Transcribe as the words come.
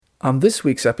On this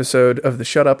week's episode of the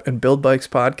Shut Up and Build Bikes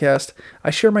podcast,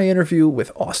 I share my interview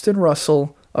with Austin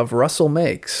Russell of Russell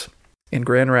Makes in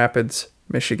Grand Rapids,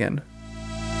 Michigan.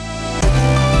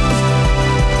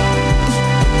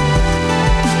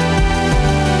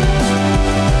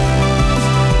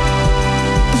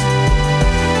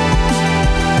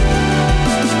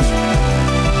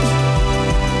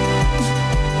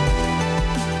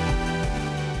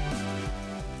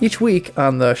 Each week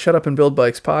on the Shut Up and Build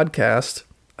Bikes podcast,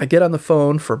 I get on the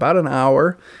phone for about an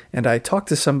hour and I talk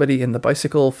to somebody in the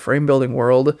bicycle frame building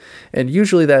world. And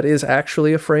usually that is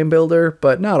actually a frame builder,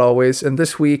 but not always. And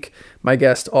this week, my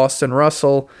guest, Austin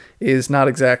Russell, is not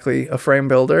exactly a frame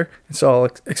builder. So I'll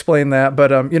explain that.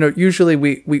 But, usually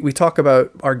we talk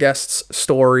about our guest's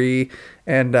story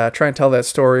and try and tell that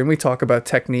story. And we talk about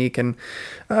technique and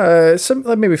some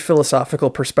maybe philosophical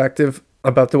perspective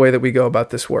about the way that we go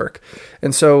about this work.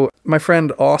 And so my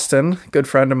friend Austin, good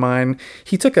friend of mine,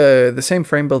 he took the same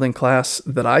frame building class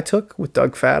that I took with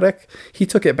Doug Faddick. He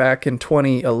took it back in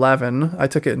 2011. I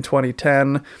took it in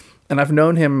 2010. And I've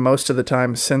known him most of the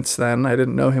time since then. I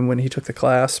didn't know him when he took the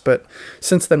class, but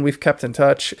since then we've kept in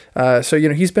touch. So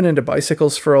he's been into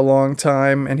bicycles for a long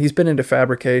time, and he's been into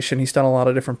fabrication. He's done a lot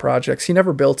of different projects. He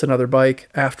never built another bike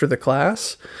after the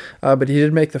class, but he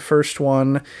did make the first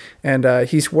one. And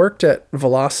he's worked at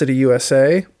Velocity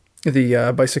USA,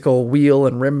 the bicycle wheel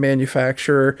and rim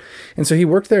manufacturer. And so he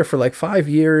worked there for like 5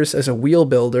 years as a wheel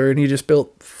builder, and he just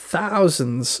built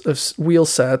thousands of wheel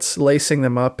sets, lacing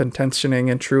them up and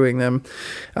tensioning and truing them.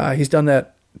 He's done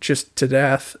that just to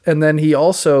death. And then he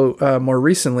also, more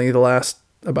recently, the last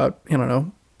about,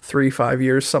 3-5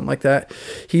 years, something like that,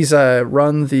 he's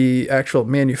run the actual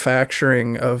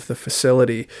manufacturing of the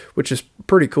facility, which is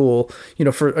pretty cool.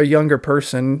 For a younger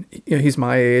person, he's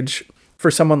my age, for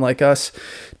someone like us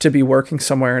to be working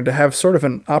somewhere and to have sort of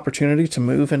an opportunity to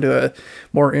move into a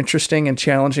more interesting and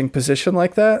challenging position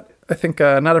like that. I think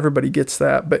not everybody gets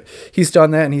that, but he's done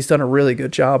that and he's done a really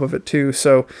good job of it too.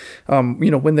 So,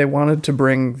 when they wanted to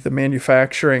bring the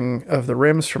manufacturing of the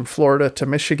rims from Florida to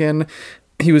Michigan,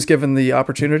 he was given the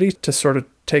opportunity to sort of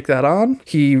take that on.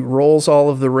 He rolls all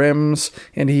of the rims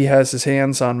and he has his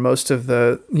hands on most of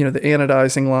the, the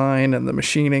anodizing line and the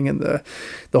machining and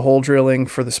the hole drilling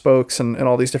for the spokes and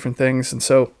all these different things. And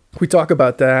so we talk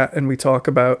about that and we talk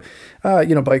about,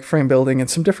 bike frame building and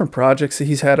some different projects that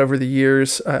he's had over the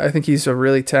years. I think he's a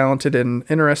really talented and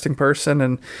interesting person.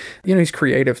 And, he's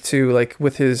creative too, like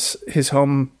with his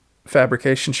home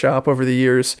fabrication shop over the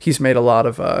years. He's made a lot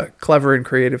of clever and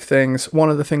creative things. One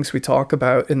of the things we talk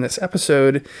about in this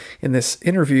episode, in this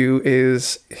interview,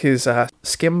 is his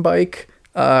skim bike,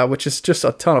 which is just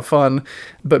a ton of fun.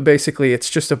 But basically, it's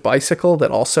just a bicycle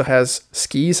that also has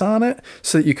skis on it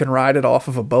so that you can ride it off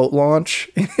of a boat launch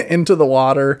into the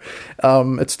water.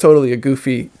 It's totally a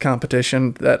goofy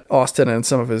competition that Austin and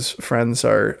some of his friends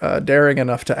are daring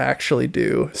enough to actually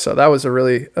do. So that was a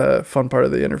really fun part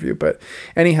of the interview. But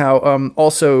anyhow,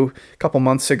 also a couple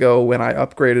months ago when I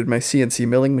upgraded my CNC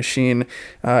milling machine,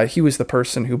 he was the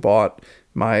person who bought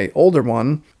my older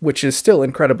one, which is still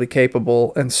incredibly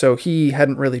capable. And so he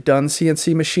hadn't really done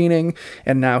CNC machining,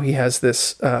 and now he has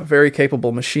this very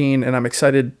capable machine, and I'm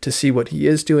excited to see what he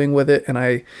is doing with it. And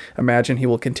I imagine he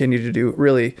will continue to do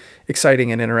really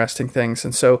exciting and interesting things.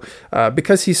 And so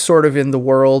because he's sort of in the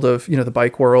world of, the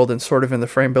bike world and sort of in the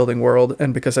frame building world,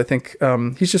 and because I think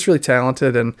he's just really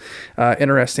talented and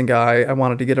interesting guy, I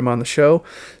wanted to get him on the show.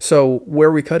 So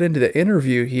where we cut into the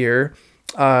interview here,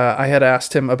 I had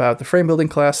asked him about the frame building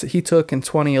class that he took in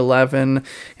 2011.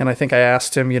 And I think I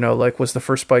asked him, was the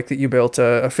first bike that you built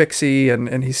a fixie?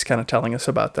 And he's kind of telling us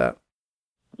about that.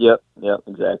 Yep,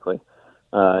 exactly.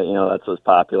 That's what's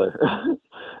popular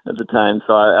at the time.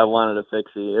 So I wanted a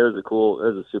fixie. It was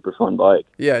a super fun bike.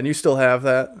 Yeah. And you still have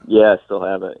that? Yeah, I still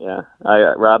have it. Yeah.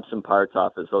 I robbed some parts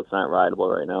off it, so it's not rideable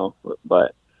right now,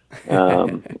 but,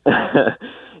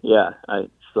 yeah, I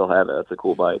still have it. That's a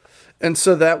cool bike. And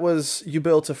so you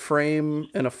built a frame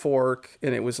and a fork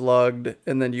and it was lugged.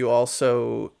 And then you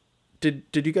also, did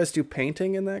you guys do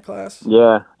painting in that class?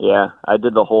 Yeah. I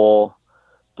did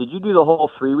did you do the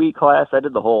whole 3-week class? I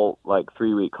did the whole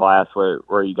 3-week class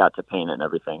where you got to paint it and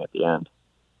everything at the end.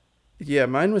 Yeah,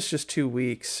 mine was just 2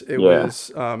 weeks. It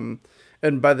was,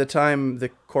 and by the time the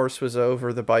course was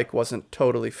over, the bike wasn't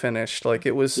totally finished.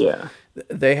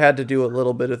 They had to do a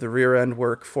little bit of the rear end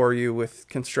work for you with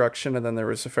construction, and then there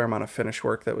was a fair amount of finish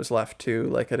work that was left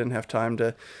too. I didn't have time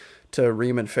to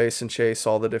ream and face and chase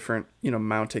all the different,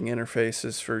 mounting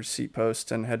interfaces for seat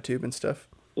post and head tube and stuff.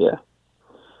 Yeah.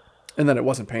 And then it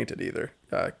wasn't painted either,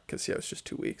 because it was just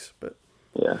 2 weeks. But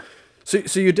yeah.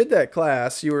 So you did that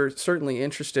class. You were certainly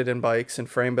interested in bikes and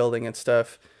frame building and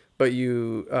stuff. but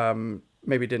you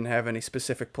maybe didn't have any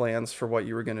specific plans for what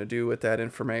you were going to do with that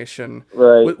information.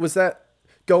 Right. Was that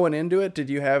going into it?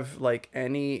 Did you have like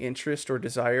any interest or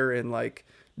desire in like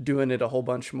doing it a whole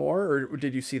bunch more, or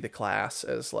did you see the class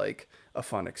as like a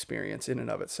fun experience in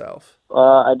and of itself?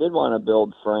 I did want to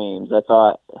build frames. I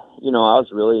thought, I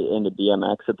was really into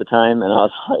BMX at the time, and I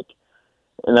was like,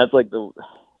 and that's like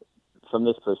from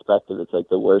this perspective, it's like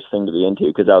the worst thing to be into,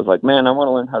 because I was like, man, I want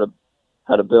to learn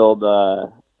how to build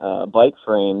bike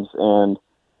frames, and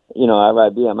I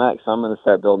ride BMX, so I'm going to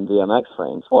start building BMX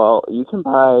frames. Well, you can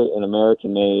buy an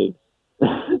American-made,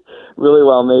 really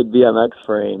well-made BMX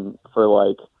frame for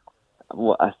like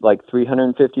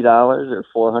 $350 or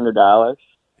 $400.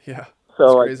 Yeah,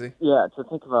 So crazy. to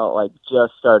think about like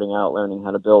just starting out learning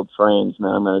how to build frames,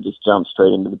 man, I'm going to just jump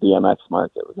straight into the BMX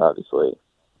market was obviously,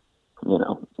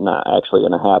 not actually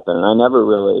going to happen. And I never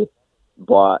really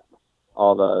bought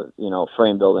all the,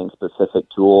 frame building specific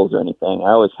tools or anything.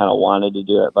 I always kind of wanted to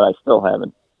do it, but I still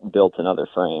haven't built another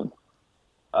frame.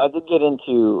 I did get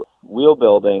into wheel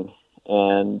building,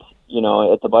 and,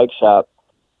 at the bike shop,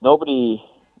 nobody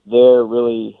there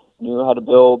really knew how to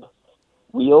build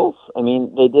wheels. I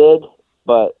mean, they did,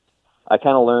 but I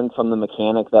kind of learned from the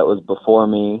mechanic that was before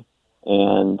me,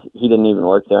 and he didn't even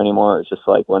work there anymore. It's just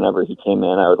like whenever he came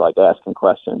in, I would like ask him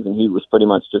questions, and he was pretty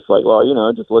much just like, well,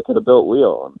 just look at a built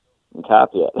wheel and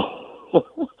copy it.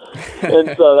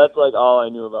 And so that's like all I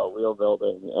knew about wheel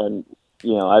building. And,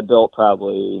 I built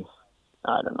probably,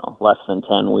 I don't know, less than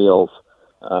 10 wheels,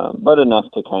 but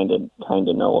enough to kind of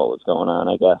know what was going on,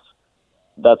 I guess.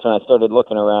 That's when I started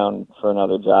looking around for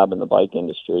another job in the bike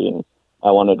industry, and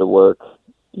I wanted to work,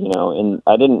 and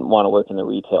I didn't want to work in the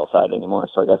retail side anymore.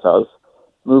 So I guess I was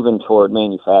moving toward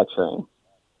manufacturing.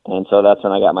 And so that's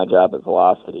when I got my job at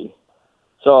Velocity.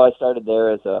 So I started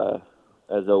there as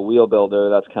a wheel builder.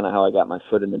 That's kind of how I got my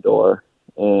foot in the door.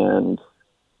 And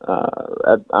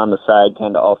on the side,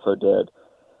 kind of also did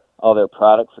all their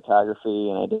product photography,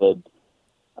 and I did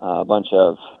a bunch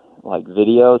of like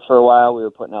videos for a while. We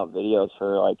were putting out videos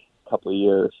for like a couple of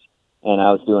years, and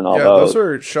I was doing all those. Those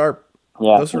were sharp.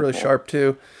 Yeah, those were really sharp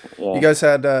too. Yeah. You guys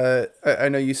had, I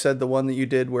know you said the one that you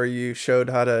did where you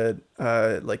showed how to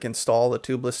like install a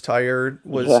tubeless tire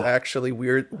was actually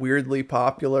weirdly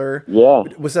popular. Yeah.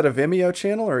 Was that a Vimeo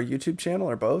channel or a YouTube channel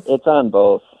or both? It's on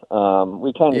both.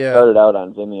 We kind of started out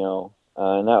on Vimeo,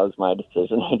 and that was my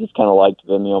decision. I just kind of liked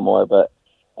Vimeo more, but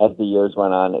as the years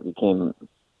went on, it became,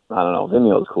 I don't know,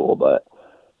 Vimeo's cool, but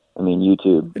I mean,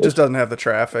 YouTube. It just doesn't have the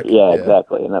traffic. Yeah,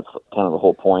 exactly. And that's kind of the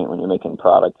whole point when you're making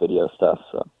product video stuff.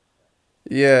 So.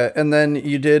 Yeah, and then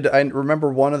you did, I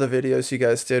remember one of the videos you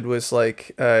guys did was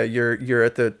like you're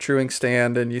at the truing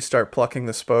stand and you start plucking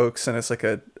the spokes, and it's like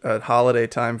a holiday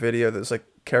time video that's like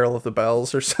Carol of the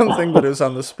Bells or something, but it was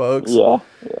on the spokes. Yeah.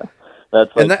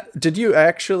 That's like, and did you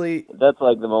actually... That's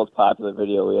like the most popular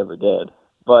video we ever did.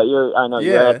 But you're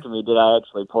asking me, did I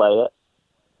actually play it?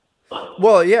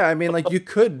 Well, yeah, I mean, like you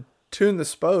could tune the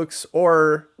spokes,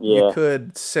 or you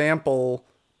could sample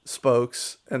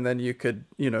spokes, and then you could,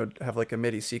 have like a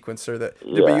MIDI sequencer that.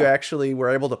 But you actually were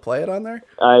able to play it on there.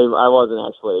 I wasn't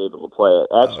actually able to play it.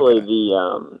 Actually,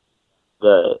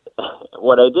 the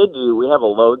what I did do, we have a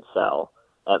load cell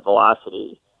at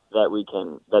Velocity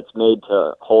that's made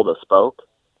to hold a spoke.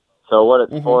 So what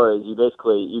it's for is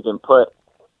you can put.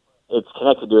 It's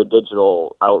connected to a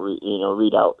digital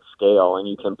readout scale, and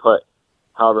you can put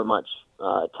however much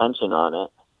tension on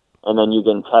it, and then you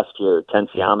can test your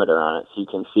tensiometer on it, so you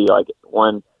can see like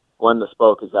when the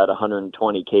spoke is at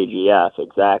 120 kgf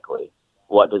exactly,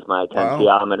 what does my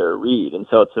tensiometer read? And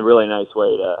so it's a really nice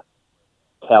way to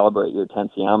calibrate your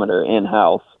tensiometer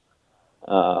in-house.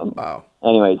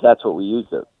 Anyways, that's what we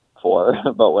used it for.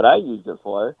 But what I used it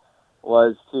for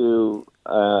was to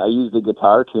I used a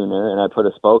guitar tuner, and I put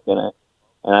a spoke in it,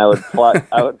 and I would pluck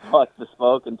the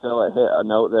spoke until it hit a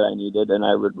note that I needed, and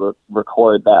I would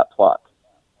record that pluck.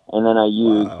 And then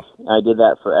I did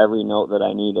that for every note that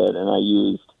I needed, and I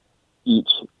used each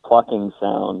plucking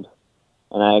sound,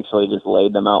 and I actually just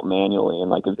laid them out manually in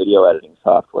like a video editing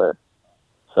software.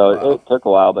 So it took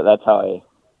a while, but that's how I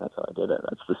did it.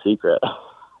 That's the secret.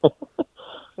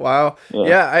 Wow.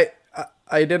 Yeah,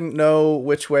 I didn't know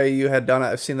which way you had done it.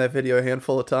 I've seen that video a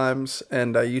handful of times,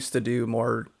 and I used to do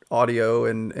more audio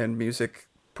and music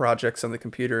projects on the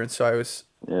computer, and so I was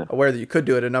aware that you could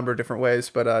do it a number of different ways.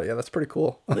 But that's pretty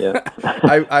cool. Yeah.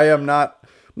 I am not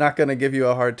going to give you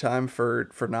a hard time for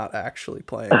not actually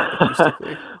playing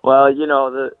acoustically. Well,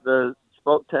 the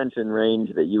spoke tension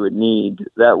range that you would need,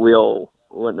 that wheel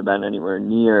wouldn't have been anywhere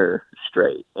near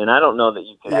straight, and I don't know that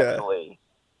you could actually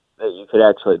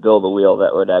build a wheel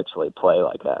that would actually play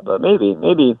like that. But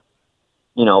maybe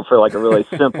for like a really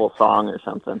simple song or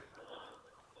something.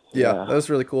 Yeah, that was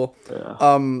really cool.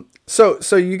 Yeah.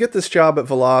 So you get this job at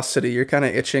Velocity. You're kind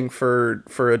of itching for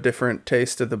a different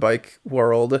taste of the bike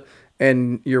world,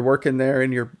 and you're working there,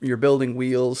 and you're building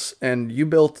wheels, and you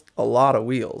built a lot of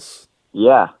wheels.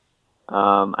 Yeah.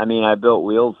 I built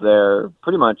wheels there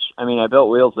pretty much. I built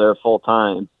wheels there full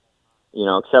time,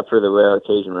 except for the rare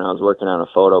occasion when I was working on a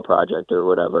photo project or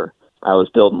whatever. I was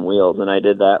building wheels, and I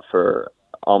did that for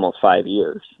almost 5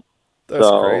 years. That's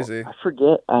crazy. I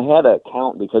forget. I had a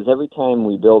count because every time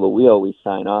we build a wheel, we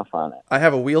sign off on it. I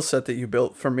have a wheel set that you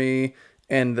built for me,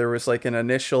 and there was like an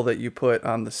initial that you put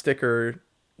on the sticker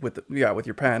with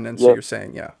your pen, and so you're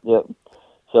saying Yep.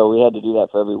 So we had to do that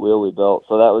for every wheel we built.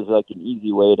 So that was like an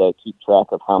easy way to keep track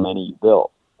of how many you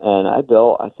built. And I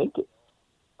built, I think,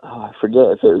 I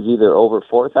forget if it was either over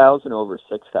 4,000 or over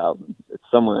 6,000. It's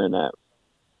somewhere in that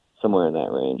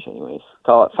range, anyways.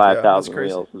 Call it 5,000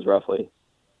 wheels is roughly.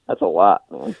 That's a lot,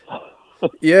 man.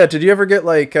 Yeah. Did you ever get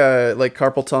like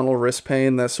carpal tunnel, wrist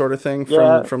pain, that sort of thing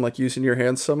from like using your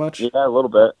hands so much? Yeah, a little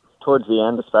bit towards the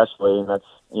end, especially. And that's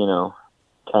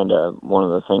kind of one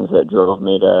of the things that drove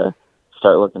me to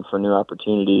start looking for new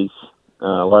opportunities,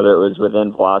 whether it was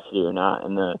within Velocity or not.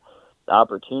 And the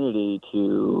opportunity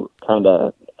to kind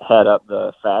of head up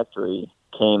the factory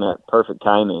came at perfect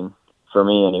timing for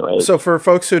me anyway. So for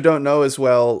folks who don't know as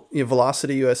well,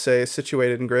 Velocity USA is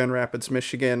situated in Grand Rapids,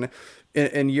 Michigan.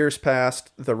 In years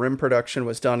past, the rim production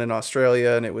was done in Australia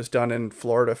and it was done in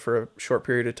Florida for a short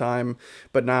period of time.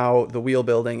 But now the wheel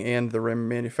building and the rim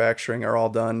manufacturing are all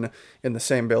done in the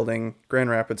same building, Grand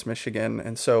Rapids, Michigan.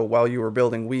 And so while you were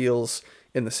building wheels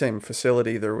in the same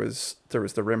facility, there was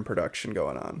the rim production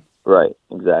going on. Right,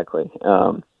 exactly.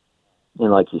 And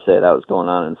like you say, that was going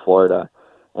on in Florida.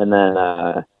 And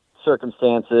then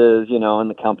circumstances, in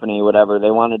the company, whatever,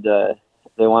 they wanted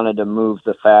to move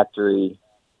the factory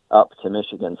up to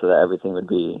Michigan so that everything would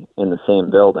be in the same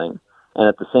building. And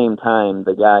at the same time,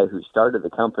 the guy who started the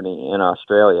company in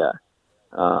Australia,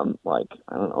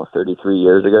 33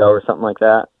 years ago or something like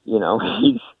that,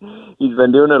 he's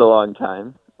been doing it a long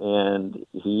time and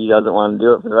he doesn't want to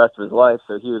do it for the rest of his life.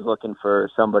 So he was looking for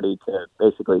somebody to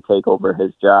basically take over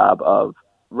his job of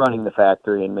running the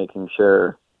factory and making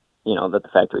sure, that the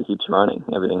factory keeps running,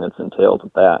 everything that's entailed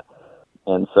with that.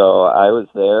 And so I was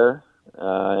there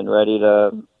and ready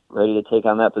to take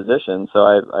on that position. So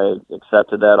I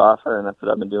accepted that offer, and that's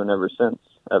what I've been doing ever since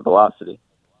at Velocity.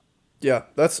 Yeah,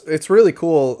 it's really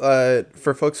cool.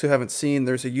 For folks who haven't seen,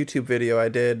 there's a YouTube video I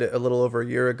did a little over a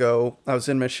year ago. I was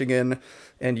in Michigan,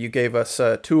 and you gave us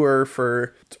a tour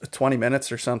for 20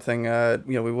 minutes or something.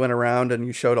 We went around, and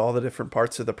you showed all the different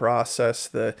parts of the process: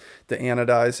 the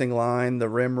anodizing line, the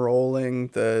rim rolling,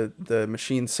 the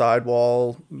machine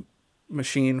sidewall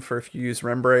machine for if you use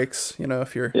rim brakes.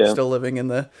 If you're still living in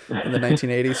the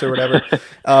 1980s or whatever,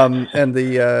 and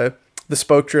the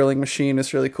spoke drilling machine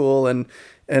is really cool, and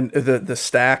the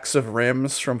stacks of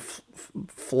rims from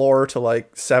floor to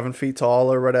like 7 feet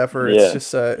tall or whatever. It's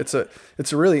just it's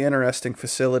a really interesting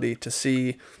facility to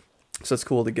see. So it's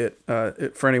cool to get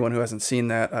for anyone who hasn't seen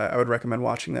that. I would recommend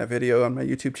watching that video on my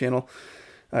YouTube channel.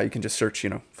 You can just search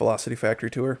Velocity Factory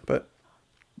Tour. But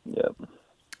yep.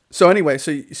 So anyway,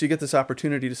 so you get this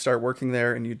opportunity to start working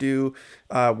there, and you do.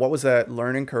 What was that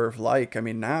learning curve like?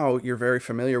 Now you're very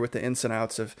familiar with the ins and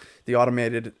outs of the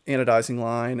automated anodizing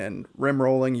line and rim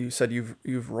rolling. You said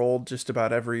you've rolled just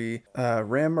about every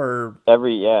rim, or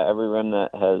every rim that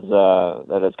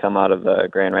has come out of the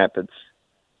Grand Rapids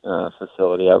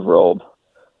facility I've rolled.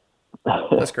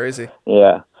 That's crazy.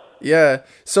 Yeah. Yeah.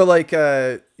 So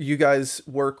you guys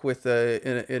work with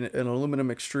an aluminum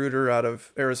extruder out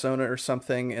of Arizona or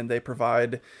something, and they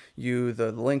provide you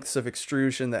the lengths of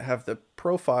extrusion that have the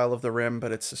profile of the rim,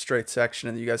 but it's a straight section,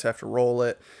 and you guys have to roll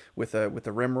it with a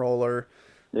rim roller.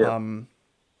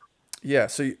 Yeah.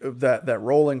 So that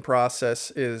rolling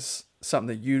process is something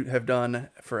that you have done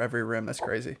for every rim. That's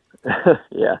crazy.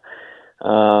 Yeah.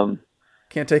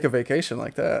 Can't take a vacation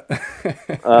like that.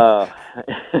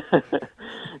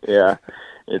 Yeah,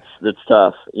 it's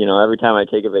tough. Every time I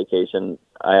take a vacation,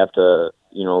 I have to,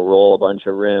 roll a bunch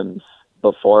of rims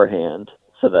beforehand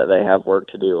so that they have work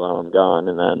to do while I'm gone.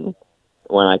 And then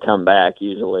when I come back,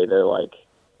 usually they're like,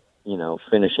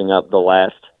 finishing up the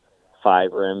last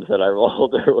 5 rims that I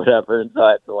rolled or whatever. And so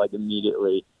I have to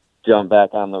immediately jump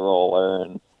back on the roller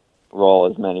and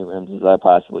roll as many rims as I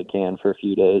possibly can for a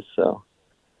few days. So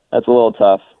that's a little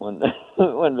tough when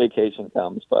when vacation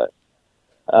comes, but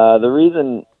the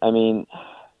reason,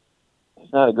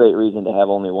 it's not a great reason to have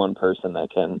only one person that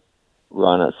can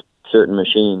run a certain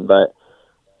machine, but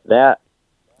that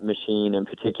machine in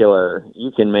particular,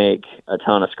 you can make a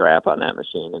ton of scrap on that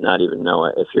machine and not even know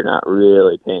it if you're not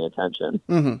really paying attention.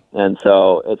 Mm-hmm. And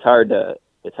so it's hard to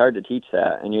teach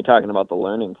that. And you're talking about the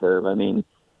learning curve. I mean,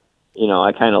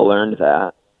 I kind of learned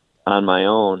that on my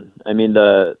own. I mean,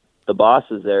 the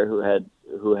bosses there who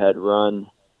had run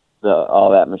all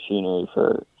that machinery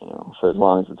for as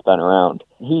long as it's been around,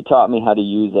 he taught me how to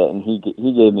use it, and he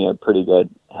gave me a pretty good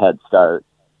head start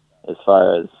as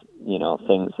far as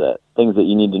things that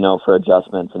you need to know for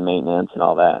adjustments and maintenance and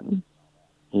all that. And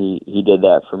he did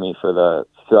that for me throughout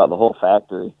the whole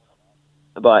factory.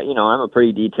 But I'm a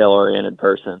pretty detail oriented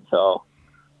person, so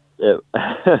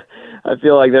I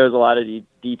feel like there's a lot of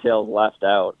details left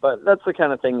out. But that's the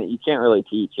kind of thing that you can't really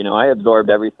teach. I absorbed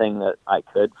everything that I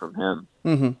could from him,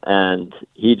 Mm-hmm. and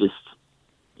he just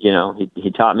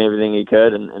he taught me everything he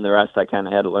could, and the rest I kind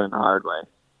of had to learn the hard way.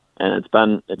 And it's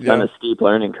been a steep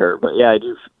learning curve. But yeah, I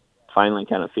do finally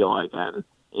kind of feel like I'm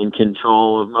in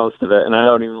control of most of it, and I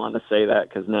don't even want to say that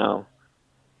because now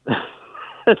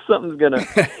something's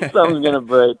gonna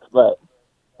break. But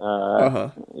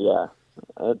yeah,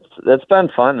 it's been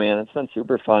fun, man. It's been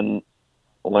super fun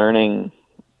learning,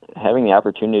 having the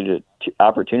opportunity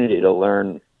to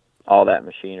learn all that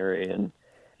machinery and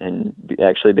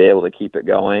actually be able to keep it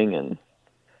going, and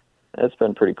it's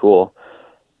been pretty cool.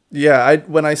 Yeah,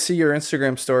 when I see your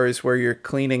Instagram stories where you're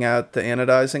cleaning out the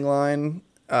anodizing line,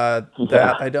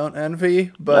 that I don't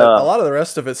envy, but a lot of the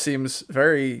rest of it seems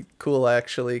very cool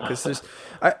actually, because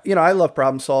I love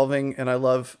problem solving, and I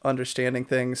love understanding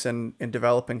things and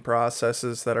developing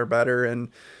processes that are better, and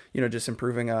just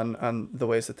improving on the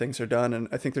ways that things are done. And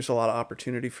I think there's a lot of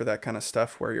opportunity for that kind of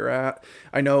stuff where you're at.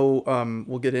 I know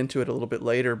we'll get into it a little bit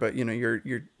later, but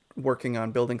you're working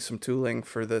on building some tooling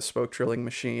for the spoke drilling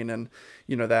machine, and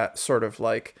that sort of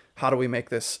like, how do we make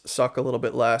this suck a little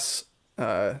bit less?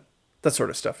 That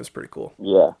sort of stuff is pretty cool.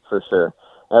 Yeah, for sure.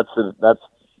 That's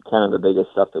kind of the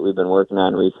biggest stuff that we've been working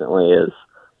on recently is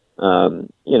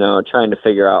trying to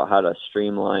figure out how to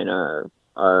streamline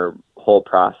our whole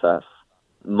process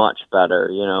much better.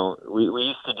 We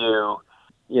used to do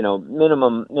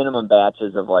minimum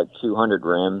batches of like 200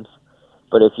 rims,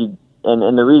 but if you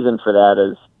and the reason for that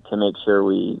is to make sure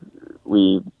we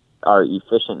are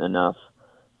efficient enough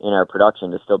in our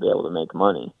production to still be able to make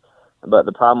money. But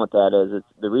the problem with that is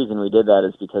the reason we did that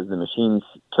is because the machines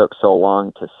took so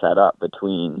long to set up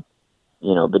between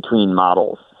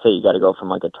models. Say you got to go from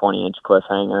like a 20-inch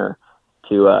cliffhanger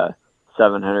to a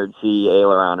 700C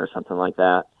aileron or something like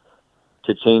that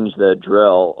to change the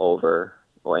drill over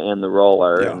and the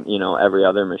roller and every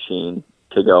other machine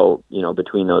to go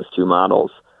between those two models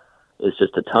is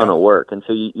just a ton of work. And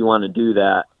so you want to do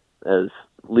that as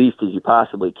least as you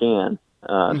possibly can.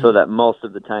 So that most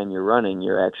of the time you're running,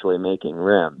 you're actually making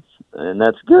rims. And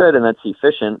that's good and that's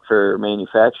efficient for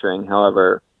manufacturing.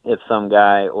 However, if some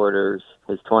guy orders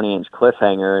his 20-inch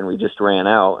cliffhanger and we just ran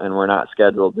out and we're not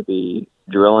scheduled to be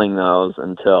drilling those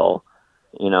until,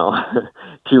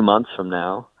 2 months from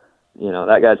now,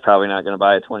 that guy's probably not going to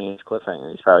buy a 20-inch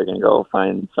cliffhanger. He's probably going to go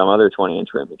find some other 20-inch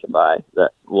rim he can buy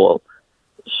that will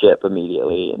ship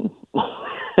immediately. And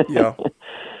yeah.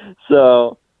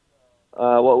 So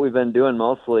what we've been doing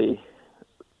mostly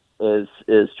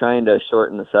is trying to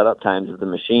shorten the setup times of the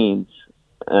machines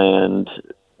and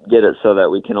get it so that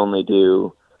we can only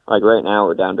do, like right now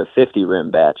we're down to 50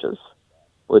 rim batches,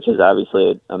 which is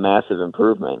obviously a massive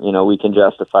improvement. We can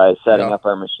justify setting up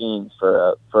our machines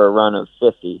for a run of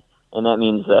 50, and that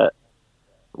means that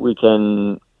we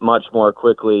can much more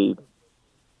quickly,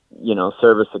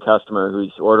 service the customer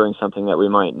who's ordering something that we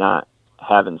might not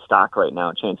have in stock right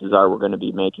now. Chances are we're going to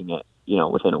be making it,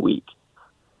 within a week.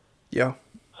 Yeah.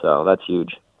 So that's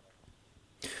huge.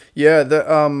 Yeah.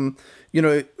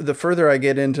 The further I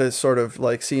get into sort of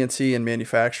like CNC and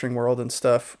manufacturing world and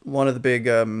stuff, one of the big,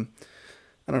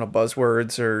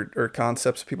 buzzwords or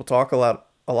concepts people talk a lot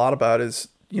about is,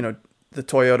 the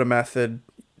Toyota method,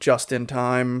 just in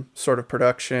time sort of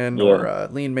production or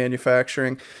lean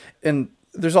manufacturing. And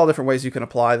there's all different ways you can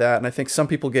apply that. And I think some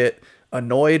people get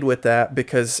annoyed with that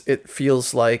because it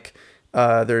feels like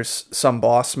there's some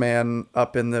boss man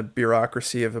up in the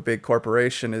bureaucracy of a big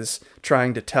corporation is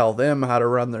trying to tell them how to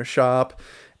run their shop.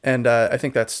 And I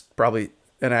think that's probably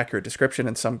an accurate description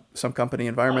in some company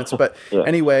environments. But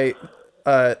anyway,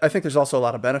 I think there's also a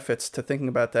lot of benefits to thinking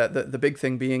about that. The big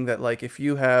thing being that, like, if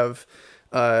you have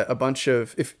a bunch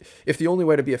of, if the only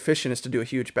way to be efficient is to do a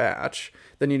huge batch,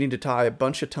 then you need to tie a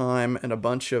bunch of time and a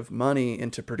bunch of money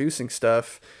into producing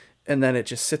stuff. and then it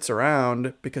just sits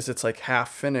around because it's like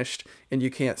half finished and you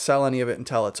can't sell any of it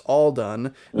until it's all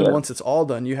done. And once it's all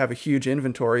done, you have a huge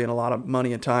inventory and a lot of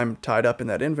money and time tied up in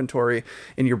that inventory,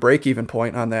 and your break-even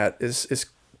point on that is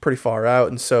pretty far out.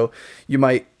 And so you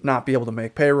might not be able to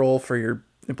make payroll for your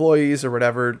employees or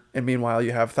whatever, and meanwhile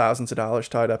you have thousands of dollars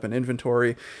tied up in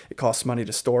inventory. It costs money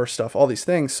to store stuff, all these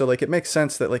things. So like it makes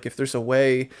sense that like if there's a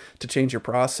way to change your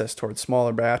process towards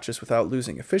smaller batches without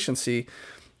losing efficiency,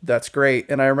 that's great.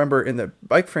 And I remember in the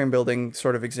bike frame building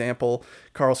sort of example,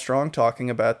 Carl Strong talking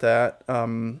about that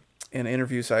in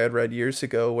interviews I had read years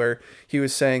ago, where he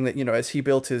was saying that, you know, as he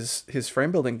built his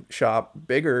frame building shop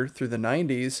bigger through the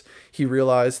 90s, he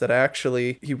realized that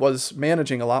actually he was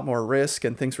managing a lot more risk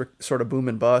and things were sort of boom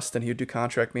and bust, and he would do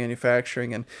contract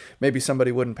manufacturing and maybe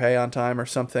somebody wouldn't pay on time or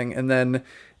something. And then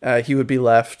he would be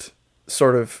left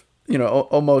sort of, you know,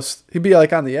 almost, he'd be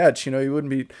like on the edge, you know, he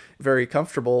wouldn't be very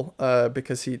comfortable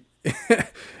because he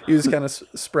was kind of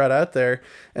spread out there.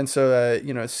 And so,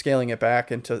 you know, scaling it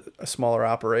back into a smaller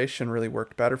operation really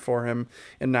worked better for him.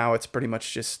 And now it's pretty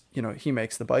much just, you know, he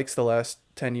makes the bikes the last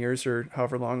 10 years or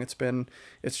however long it's been.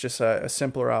 It's just a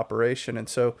simpler operation. And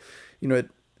so, you know,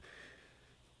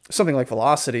 something like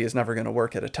velocity is never going to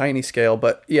work at a tiny scale,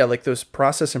 but yeah, like those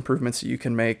process improvements that you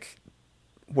can make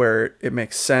where it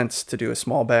makes sense to do a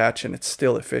small batch and it's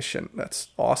still efficient. That's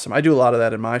awesome. I do a lot of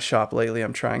that in my shop lately.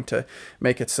 I'm trying to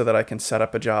make it so that I can set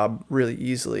up a job really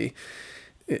easily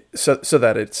so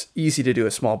that it's easy to do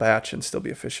a small batch and still be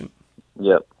efficient.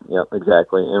 Yep,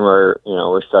 exactly. And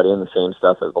we're studying the same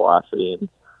stuff at Velocity,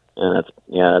 and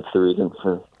that's the reason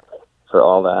for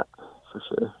all that, for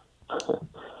sure.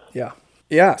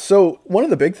 Yeah. So one of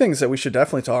the big things that we should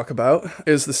definitely talk about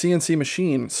is the CNC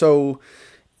machine. So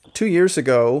 2 years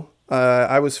ago,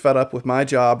 I was fed up with my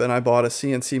job and I bought a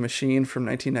CNC machine from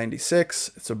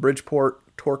 1996. It's a Bridgeport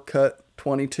Torque Cut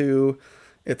 22.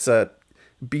 It's a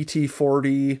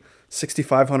BT40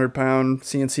 6,500 pound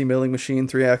CNC milling machine,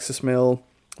 3-axis mill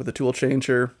with a tool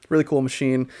changer. Really cool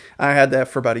machine. I had that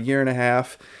for about a year and a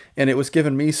half, and it was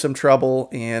giving me some trouble,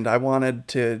 and I wanted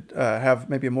to have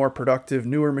maybe a more productive,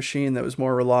 newer machine that was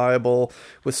more reliable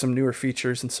with some newer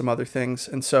features and some other things.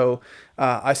 And so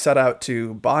I set out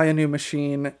to buy a new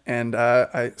machine, and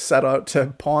I set out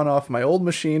to pawn off my old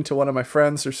machine to one of my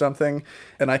friends or something,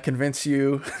 and I convince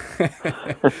you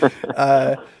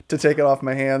to take it off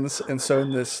my hands. And so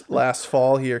in this last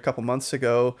fall here, a couple months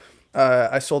ago,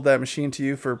 I sold that machine to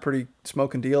you for a pretty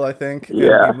smoking deal, I think.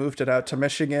 Yeah. And we moved it out to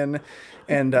Michigan,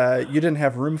 and you didn't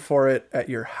have room for it at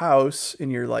your house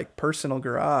in your like personal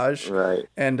garage. Right.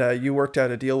 And you worked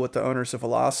out a deal with the owners of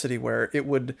Velocity where it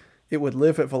would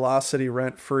live at Velocity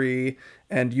rent free,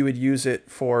 and you would use it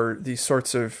for these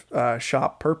sorts of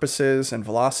shop purposes and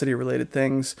Velocity related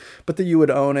things, but that you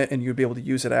would own it and you'd be able to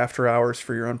use it after hours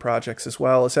for your own projects as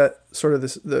well. Is that sort of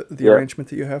the arrangement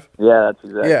that you have? Yeah, that's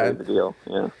exactly the deal.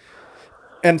 Yeah.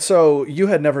 And so you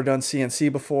had never done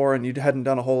CNC before, and you hadn't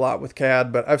done a whole lot with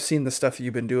CAD, but I've seen the stuff that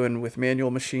you've been doing with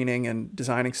manual machining and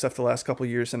designing stuff the last couple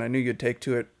of years, and I knew you'd take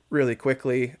to it really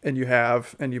quickly, and you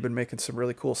have, and you've been making some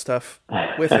really cool stuff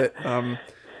with it.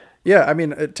 Yeah, I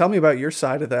mean, tell me about your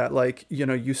side of that. Like, you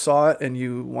know, you saw it and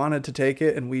you wanted to take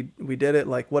it, and we did it.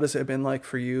 Like, what has it been like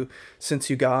for you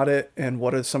since you got it, and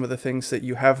what are some of the things that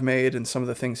you have made and some of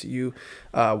the things that you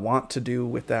want to do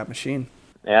with that machine?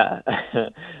 Yeah.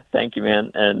 Thank you,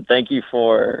 man. And thank you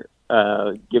for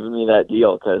giving me that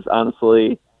deal, because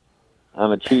honestly,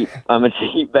 I'm a cheap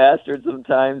bastard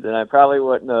sometimes, and I probably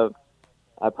wouldn't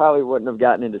have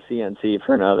gotten into CNC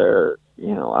for another,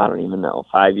 I don't even know,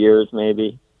 5 years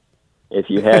maybe, if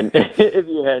you hadn't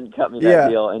cut me that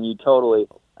deal. And you totally,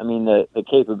 I mean, the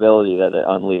capability that it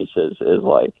unleashes is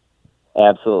like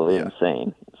absolutely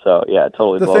insane. So yeah, it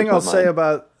totally. The blows thing my I'll mind. say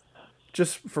about,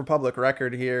 just for public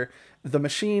record here, the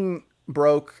machine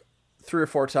broke 3 or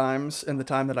 4 times in the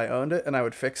time that I owned it, and I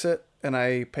would fix it. And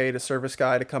I paid a service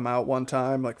guy to come out one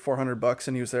time, like $400,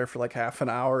 and he was there for like half an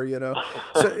hour,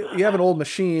 So you have an old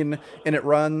machine and it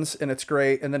runs and it's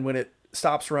great. And then when it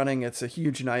stops running, it's a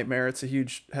huge nightmare. It's a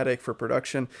huge headache for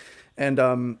production. And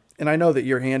I know that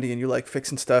you're handy and you like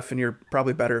fixing stuff, and you're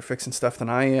probably better at fixing stuff than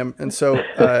I am. And so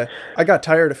I got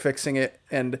tired of fixing it.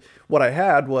 And what I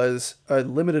had was a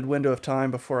limited window of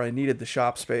time before I needed the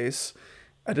shop space.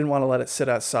 I didn't want to let it sit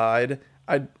outside.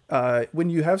 When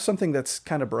you have something that's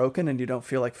kind of broken and you don't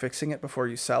feel like fixing it before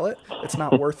you sell it, it's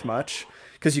not worth much,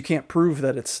 because you can't prove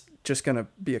that it's just going to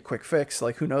be a quick fix.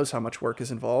 Like, who knows how much work is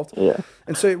involved. Yeah.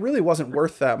 And so it really wasn't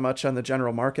worth that much on the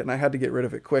general market, and I had to get rid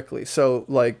of it quickly. So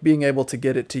like being able to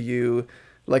get it to you,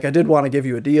 like I did want to give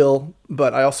you a deal,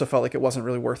 but I also felt like it wasn't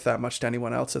really worth that much to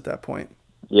anyone else at that point.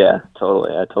 Yeah,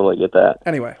 totally. I totally get that.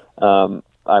 Anyway.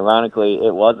 ironically,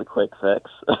 it was a quick fix.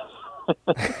 It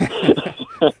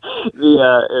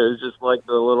was just like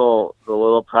the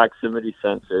little proximity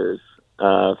sensors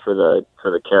for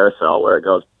the carousel where it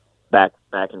goes back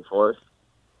and forth.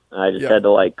 And I just had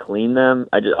to like clean them.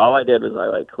 All I did was I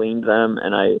like cleaned them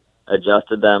and I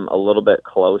adjusted them a little bit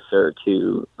closer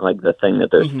to like the thing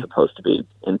that they're supposed to be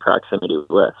in proximity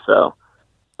with. So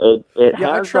it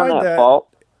has done that fault.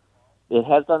 It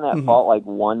has done that fault like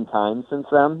one time since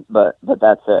then, but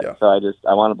that's it. Yeah. So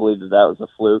I want to believe that was a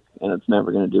fluke, and it's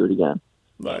never going to do it again.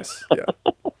 Nice.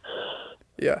 Yeah.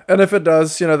 Yeah. And if it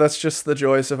does, that's just the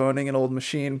joys of owning an old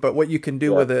machine. But what you can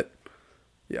do with it,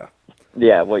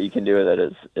 yeah, what you can do with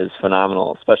it is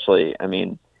phenomenal. Especially, I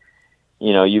mean,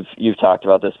 you've talked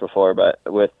about this before, but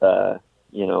with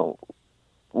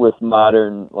with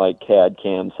modern like CAD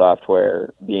CAM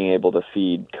software, being able to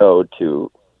feed code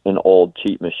to an old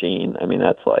cheap machine, I mean,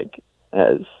 that's like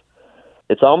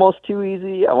it's almost too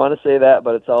easy. I want to say that,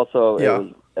 but it's also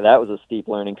that was a steep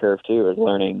learning curve too. Is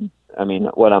learning. I mean,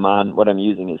 what I'm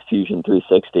using is Fusion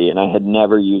 360, and I had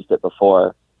never used it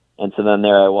before, and so then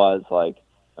there I was like,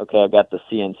 okay, I've got the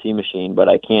CNC machine, but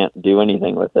I can't do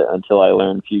anything with it until I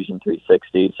learn Fusion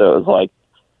 360. So it was like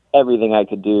everything I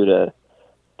could do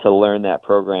to learn that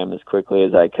program as quickly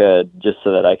as I could, just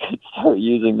so that I could start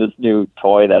using this new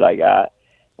toy that I got.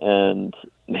 And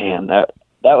man, that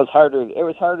was harder. It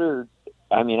was harder.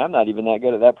 I mean, I'm not even that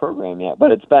good at that program yet,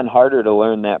 but it's been harder to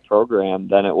learn that program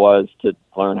than it was to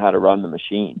learn how to run the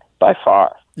machine by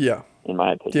far. Yeah. In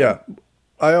my opinion. Yeah.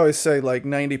 I always say like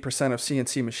 90% of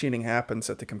CNC machining happens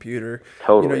at the computer.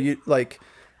 Totally.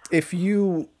 If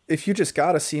you just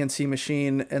got a CNC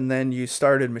machine and then you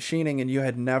started machining and you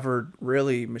had never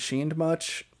really machined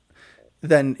much,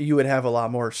 then you would have a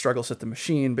lot more struggles at the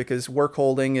machine because work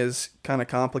holding is kind of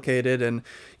complicated, and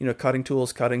cutting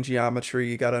tools, cutting geometry,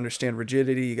 you got to understand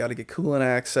rigidity, you got to get coolant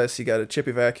access, you got to chip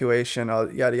evacuation,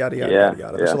 yada yada yada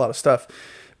yada. There's a lot of stuff.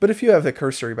 But if you have the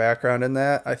cursory background in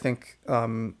that, I think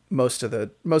most of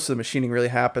the machining really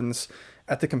happens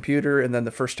at the computer, and then the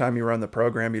first time you run the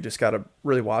program, you just got to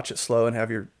really watch it slow and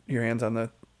have your hands on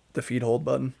the feed hold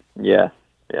button. Yeah,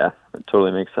 it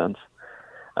totally makes sense.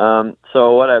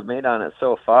 So what I've made on it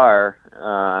so far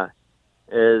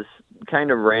is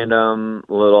kind of random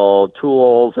little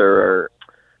tools, or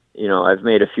I've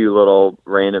made a few little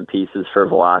random pieces for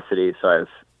Velocity. So I've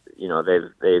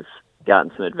they've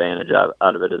gotten some advantage out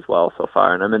of it as well so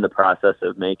far. And I'm in the process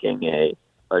of making a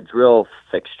drill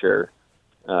fixture,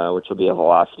 which will be a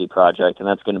Velocity project, and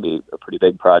that's going to be a pretty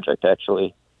big project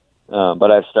actually.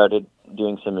 But I've started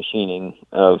doing some machining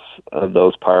of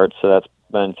those parts, so that's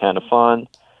been kind of fun.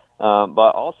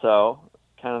 But also,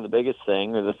 kind of the biggest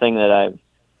thing, or the thing that I am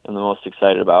the most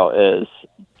excited about, is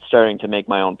starting to make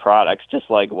my own products,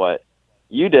 just like what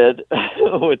you did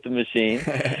with the machine.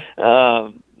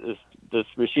 This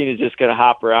machine is just going to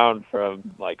hop around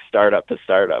from like startup to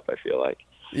startup, I feel like.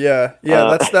 Yeah.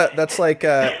 That's like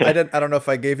I don't know if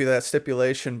I gave you that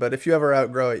stipulation, but if you ever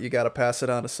outgrow it, you got to pass it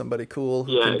on to somebody cool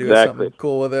who can do something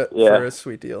cool with it for a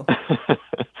sweet deal.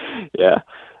 Yeah.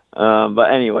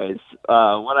 But anyways,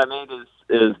 what I made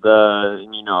is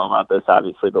about this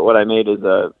obviously, but what I made is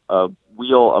a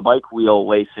bike wheel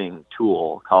lacing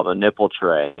tool called a nipple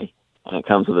tray, and it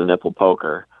comes with a nipple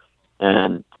poker,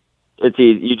 and it's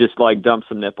easy. You just like dump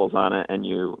some nipples on it and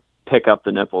you pick up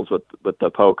the nipples with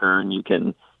the poker, and you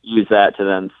can use that to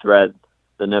then thread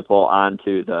the nipple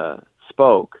onto the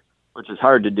spoke, which is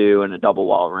hard to do in a double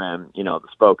wall rim. The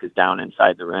spoke is down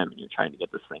inside the rim and you're trying to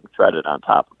get this thing threaded on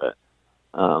top of it.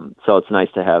 So it's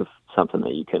nice to have something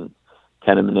that you can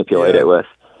kind of manipulate it with.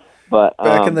 But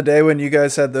back in the day when you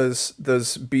guys had those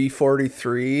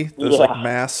B43, those like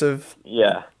massive.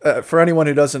 Yeah. For anyone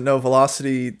who doesn't know,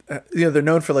 Velocity, they're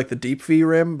known for like the deep V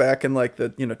rim back in like the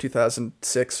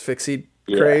 2006 Fixie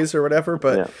craze or whatever.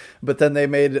 But then they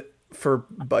made, for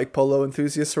bike polo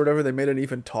enthusiasts or whatever, they made an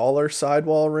even taller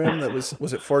sidewall rim that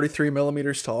was it 43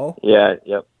 millimeters tall? Yeah.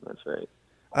 Yep. That's right.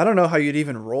 I don't know how you'd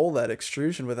even roll that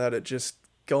extrusion without it just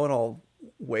going all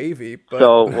wavy, but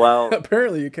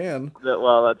apparently you can.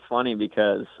 Well, that's funny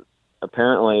because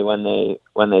apparently when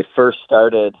they first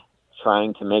started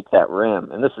trying to make that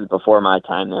rim, and this is before my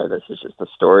time there, this is just a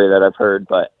story that I've heard,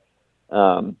 but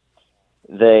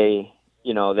they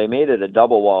made it a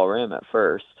double wall rim at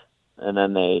first, and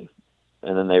then they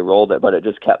rolled it, but it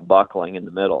just kept buckling in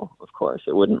the middle. Of course,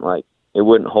 it wouldn't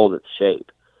hold its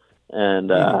shape. And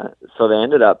so they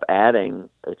ended up adding,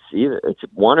 it's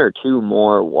one or two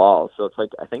more walls. So it's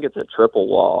like, I think it's a triple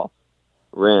wall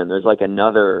rim. There's like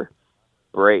another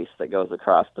brace that goes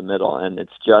across the middle, and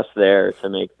it's just there to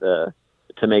make it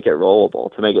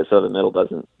rollable, to make it so the middle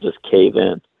doesn't just cave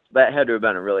in. that had to have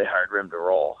been a really hard rim to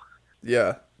roll.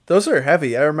 Yeah. Those are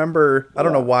heavy. I remember, I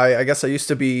don't know why, I guess I used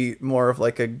to be more of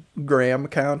like a gram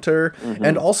counter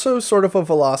and also sort of a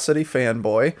Velocity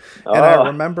fanboy. And I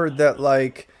remembered that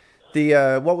like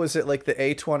what was it, like the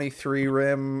A23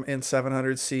 rim in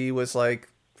 700C was like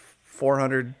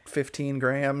 415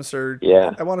 grams or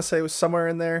I want to say it was somewhere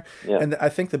in there. Yeah. And I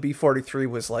think the B43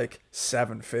 was like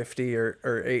 750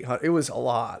 or 800. It was a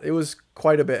lot. It was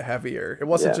quite a bit heavier. It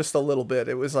wasn't just a little bit.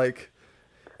 It was like,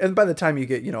 and by the time you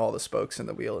get, all the spokes in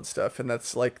the wheel and stuff, and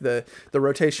that's like the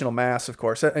rotational mass, of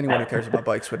course, anyone who cares about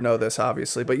bikes would know this,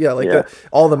 obviously. But yeah, like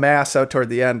all the mass out toward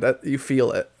the end, you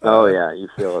feel it. Oh, yeah, you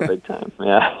feel it big time.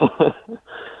 Yeah.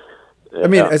 I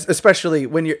mean, especially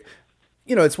when you're,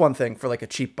 it's one thing for like a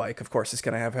cheap bike, of course, it's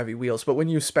going to have heavy wheels. But when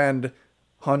you spend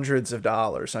hundreds of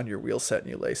dollars on your wheel set and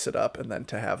you lace it up, and then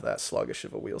to have that sluggish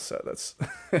of a wheel set, that's...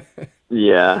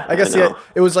 Yeah. I guess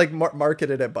it was like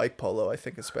marketed at Bike Polo, I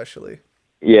think, especially.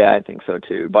 Yeah, I think so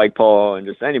too. Bike Polo and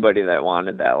just anybody that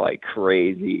wanted that like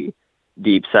crazy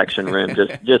deep section rim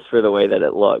just for the way that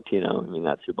it looked, I mean,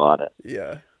 that's who bought it.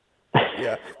 Yeah.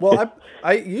 Yeah. Well,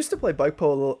 I used to play Bike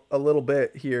Polo a little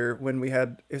bit here when we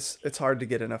had, it's hard to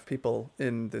get enough people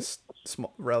in this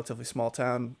relatively small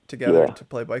town together to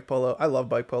play Bike Polo. I love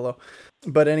Bike Polo.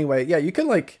 But anyway, yeah, you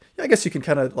can I guess you can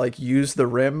kind of like use the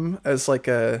rim as like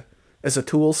as a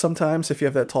tool sometimes. If you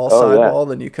have that tall sidewall,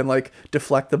 then you can like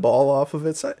deflect the ball off of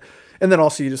it. And then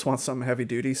also you just want something heavy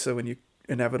duty, so when you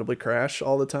inevitably crash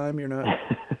all the time, you're not...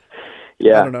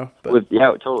 Yeah. I don't know. But...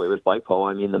 totally. With Bike Polo,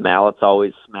 I mean, the mallet's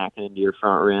always smacking into your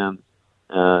front rim.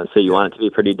 So you want it to be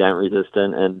pretty dent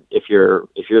resistant. And if you're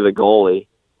the goalie,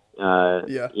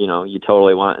 you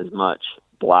totally want as much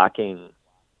blocking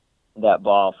that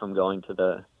ball from going into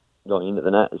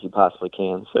the net as you possibly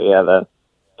can. So yeah, the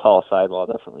tall sidewall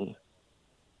definitely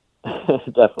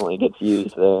gets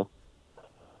used there.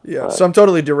 Yeah, so I'm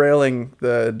totally derailing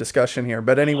the discussion here.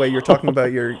 But anyway, you're talking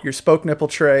about your spoke nipple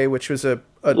tray, which was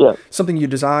something you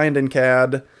designed in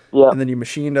CAD, and then you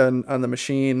machined on the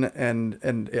machine, and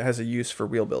it has a use for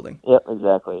wheel building. Yep,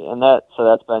 exactly. And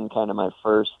that's been kind of my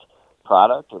first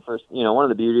product. One of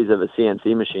the beauties of a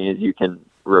CNC machine is you can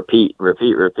repeat,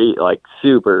 like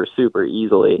super, super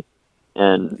easily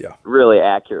and really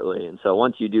accurately. And so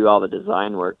once you do all the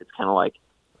design work, it's kind of like,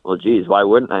 well, geez, why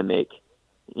wouldn't I make,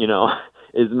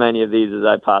 as many of these as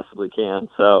I possibly can.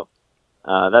 So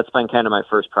that's been kind of my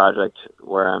first project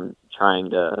where I'm trying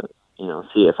to,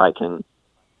 see if I can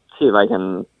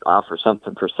offer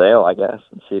something for sale, I guess,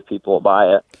 and see if people will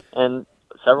buy it. And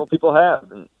several people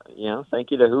have, and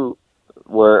thank you to who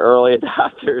were early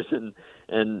adopters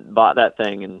and bought that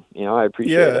thing, and I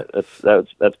appreciate it.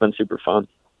 That's been super fun.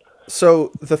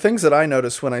 So the things that I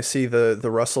notice when I see the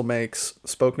Russell Makes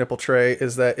spoke nipple tray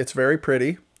is that it's very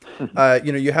pretty.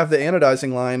 You have the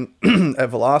anodizing line at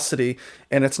Velocity,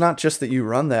 and it's not just that you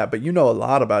run that, but you know a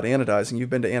lot about anodizing. You've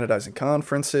been to anodizing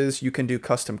conferences. You can do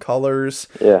custom colors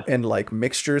and like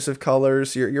mixtures of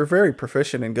colors. You're very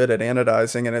proficient and good at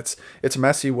anodizing, and it's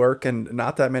messy work, and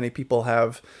not that many people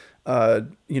have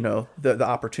the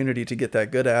opportunity to get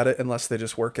that good at it unless they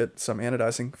just work at some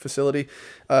anodizing facility.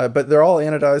 But they're all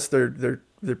anodized.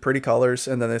 They're pretty colors,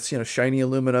 and then it's shiny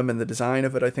aluminum, and the design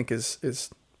of it I think is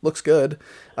looks good.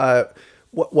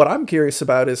 What I'm curious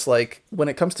about is like when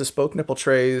it comes to spoke nipple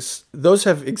trays, those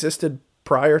have existed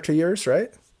prior to yours,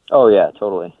 right? Oh yeah,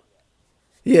 totally.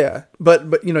 Yeah,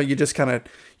 but you just kind of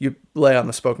you lay on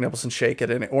the spoke nipples and shake it,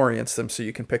 and it orients them so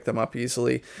you can pick them up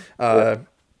easily.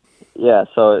 Yeah,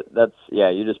 so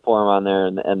you just pour them on there,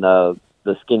 and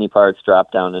the skinny parts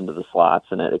drop down into the slots,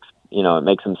 and it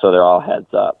makes them so they're all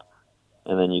heads up,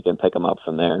 and then you can pick them up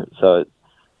from there. So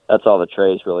that's all the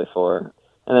tray's really for.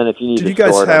 And then if you need Did you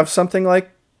guys have something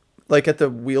like at the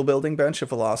wheel building bench at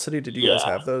Velocity? Did you guys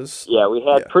have those? Yeah, we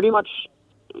had pretty much.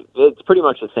 It's pretty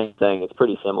much the same thing. It's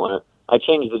pretty similar. I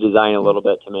changed the design a little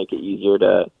bit to make it easier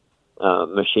to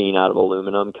machine out of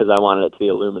aluminum because I wanted it to be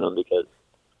aluminum because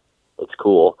it's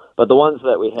cool. But the ones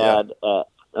that we had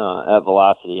at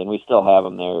Velocity, and we still have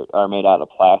them there, are made out of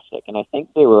plastic. And I think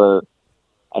they were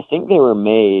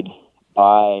made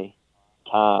by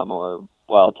Tom,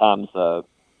 Tom's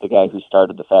the guy who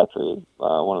started the factory,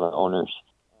 one of the owners.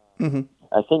 Mm-hmm.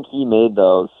 I think he made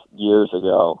those years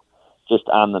ago just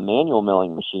on the manual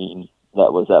milling machine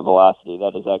that was at Velocity.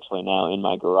 That is actually now in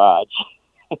my garage.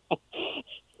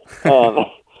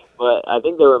 But I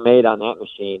think they were made on that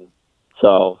machine.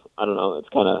 So, I don't know, it's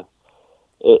kind of,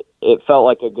 it felt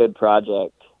like a good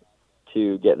project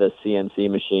to get this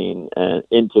CNC machine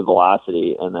into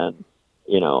Velocity and then,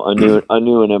 a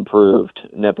new and improved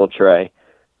nipple tray.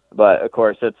 But of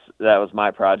course, that was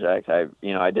my project. I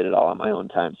did it all on my own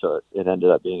time, so it ended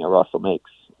up being a Russell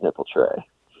Makes nipple tray.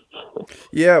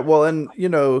 Yeah, well, and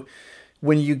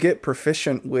when you get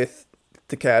proficient with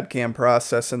the CAD CAM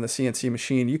process and the CNC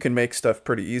machine, you can make stuff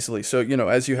pretty easily. So,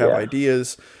 as you have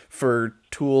ideas for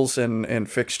tools and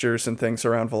fixtures and things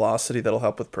around Velocity that'll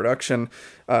help with production,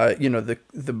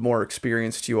 the more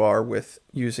experienced you are with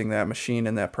using that machine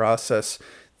and that process,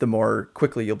 the more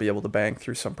quickly you'll be able to bang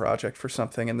through some project for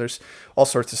something. And there's all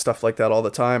sorts of stuff like that all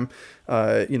the time.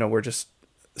 We're just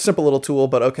simple little tool,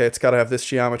 but okay, it's got to have this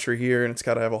geometry here, and it's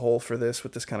got to have a hole for this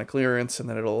with this kind of clearance, and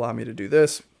then it'll allow me to do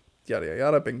this, yada, yada,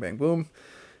 yada, bing, bang, boom.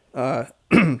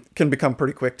 Can become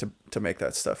pretty quick to make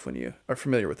that stuff when you are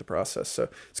familiar with the process. So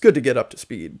it's good to get up to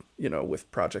speed,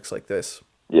 with projects like this.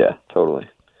 Yeah, totally.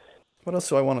 What else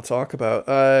do I want to talk about?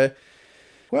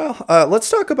 Let's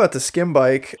talk about the skim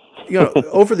bike.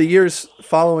 Over the years,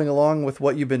 following along with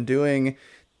what you've been doing,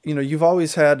 you've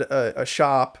always had a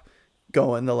shop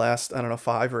going the last,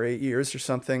 5 or 8 years or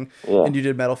something. Yeah. And you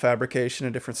did metal fabrication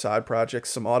and different side projects,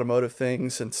 some automotive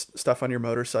things and stuff on your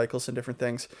motorcycles and different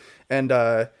things. And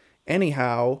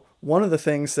anyhow, one of the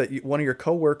things that one of your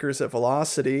coworkers at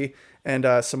Velocity and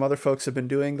some other folks have been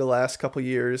doing the last couple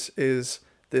years is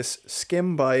this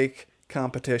skim bike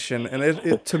competition. And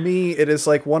it to me, it is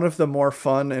like one of the more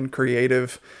fun and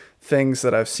creative things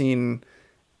that I've seen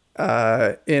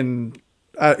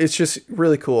it's just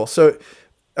really cool. So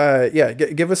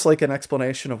give us like an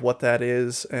explanation of what that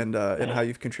is and how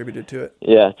you've contributed to it.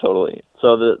 Yeah, totally.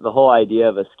 So the whole idea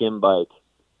of a skim bike,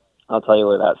 I'll tell you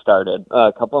where that started.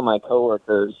 A couple of my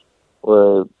coworkers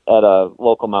were at a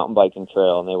local mountain biking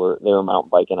trail, and they were mountain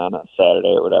biking on a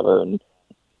Saturday or whatever. And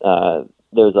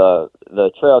the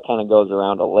trail kind of goes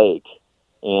around a lake,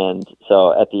 and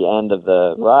so at the end of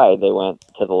the ride, they went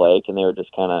to the lake, and they were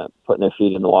just kind of putting their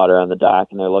feet in the water on the dock,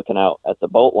 and they're looking out at the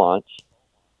boat launch.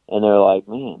 And they're like,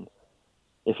 man,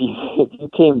 if you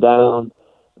came down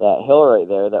that hill right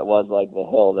there, that was like the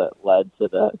hill that led to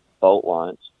the boat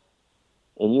launch,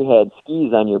 and you had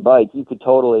skis on your bike, you could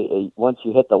totally, once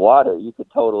you hit the water, you could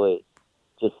totally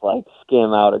just like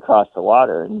skim out across the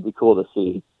water, and it'd be cool to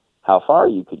see how far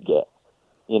you could get,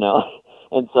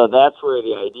 And so that's where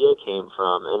the idea came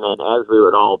from. And then as we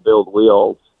would all build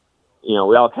wheels, we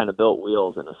all kind of built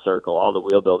wheels in a circle. All the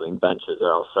wheel building benches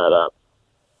are all set up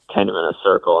kind of in a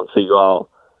circle, and so you all,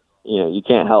 you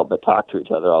can't help but talk to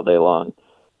each other all day long.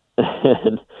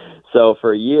 And so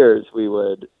for years we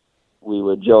would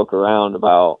joke around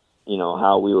about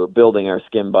how we were building our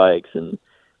skim bikes, and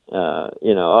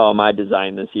my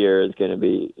design this year is going to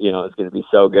be is going to be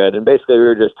so good, and basically we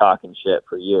were just talking shit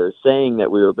for years, saying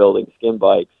that we were building skim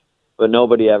bikes, but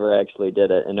nobody ever actually did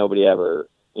it, and nobody ever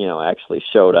actually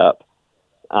showed up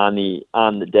on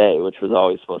the day, which was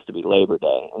always supposed to be Labor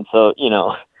Day. And so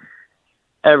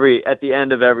at the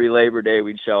end of every Labor Day,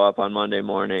 we'd show up on Monday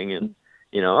morning and,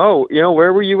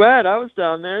 where were you at? I was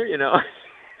down there,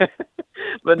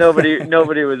 but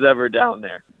nobody was ever down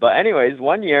there. But anyways,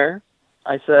 one year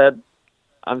I said,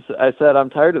 I'm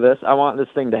tired of this. I want this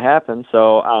thing to happen.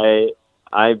 So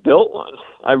I built one.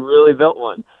 I really built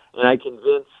one. And I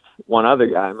convinced one other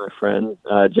guy, my friend,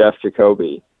 Jeff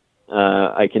Jacoby.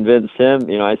 I convinced him,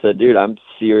 I said, dude, I'm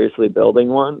seriously building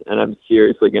one, and I'm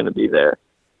seriously going to be there.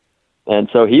 And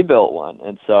so he built one.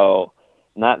 And so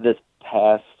not this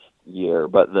past year,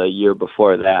 but the year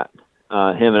before that,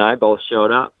 him and I both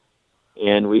showed up,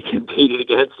 and we competed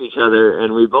against each other,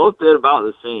 and we both did about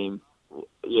the same.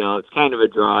 It's kind of a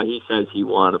draw. He says he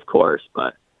won, of course,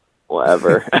 but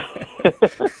whatever.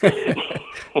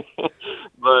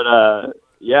 But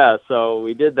yeah, so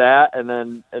we did that, and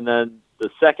then the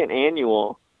second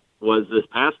annual was this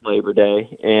past Labor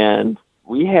Day, and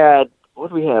we had, what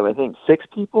did we have? I think 6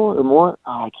 people or more.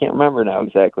 Oh, I can't remember now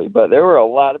exactly, but there were a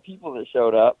lot of people that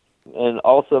showed up and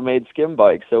also made skim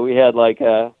bikes. So we had like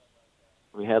a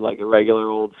regular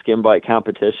old skim bike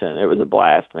competition. It was a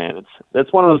blast, man.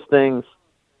 That's one of those things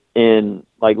in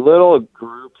like little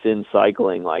groups in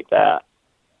cycling like that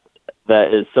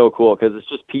is so cool, because it's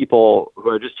just people who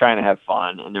are just trying to have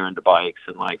fun, and they're into bikes,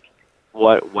 and like,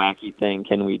 what wacky thing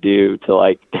can we do to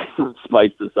like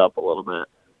spice this up a little bit?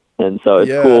 And so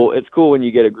it's cool. It's cool when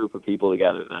you get a group of people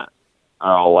together that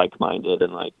are all like-minded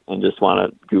and just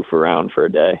want to goof around for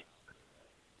a day.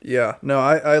 Yeah, no,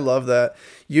 I love that.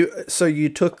 So you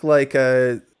took like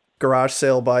a garage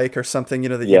sale bike or something,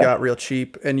 that you got real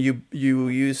cheap, and you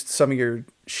used some of your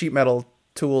sheet metal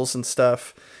tools and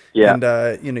stuff. Yeah.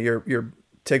 And your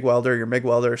TIG welder, your MIG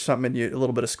welder or something, and a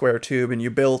little bit of square tube, and you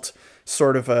built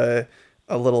sort of a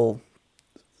little,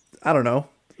 I don't know,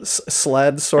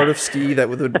 sled sort of ski that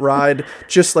would ride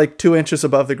just like 2 inches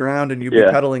above the ground, and you'd be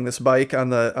pedaling this bike on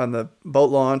the boat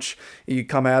launch. You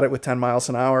come at it with 10 miles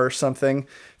an hour or something,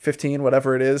 15,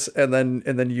 whatever it is, and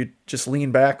then you just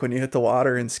lean back when you hit the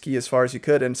water and ski as far as you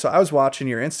could. And so I was watching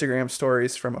your Instagram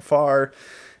stories from afar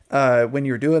when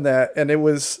you were doing that, and it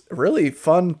was really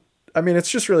fun. I mean, it's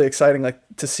just really exciting, like,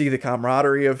 to see the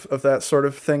camaraderie of that sort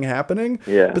of thing happening.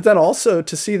 Yeah. But then also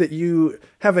to see that you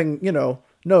having,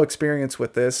 no experience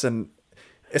with this, and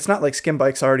it's not like skim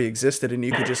bikes already existed and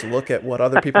you could just look at what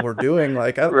other people were doing.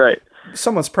 Like, right.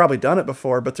 Someone's probably done it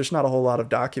before, but there's not a whole lot of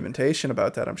documentation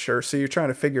about that, I'm sure. So you're trying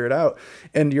to figure it out.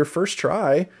 And your first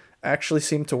try actually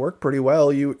seemed to work pretty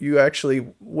well. You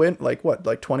actually went like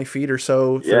 20 feet or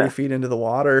so, 30 feet into the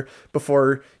water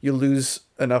before you lose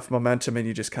enough momentum and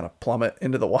you just kind of plummet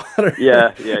into the water.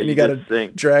 Yeah. And you got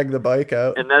to drag the bike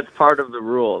out. And that's part of the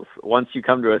rules. Once you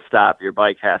come to a stop, your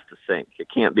bike has to sink. It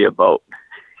can't be a boat.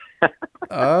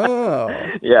 Oh.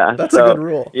 Yeah. That's a good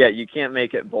rule. Yeah, you can't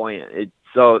make it buoyant.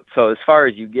 So as far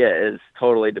as you get is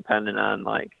totally dependent on,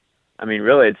 like, I mean,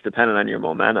 really it's dependent on your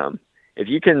momentum. If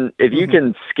you can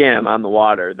skim on the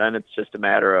water, then it's just a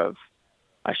matter of,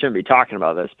 I shouldn't be talking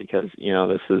about this because,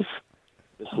 this is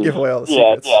give away all the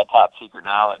secrets. Yeah, top secret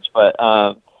knowledge. But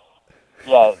once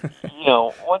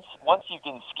you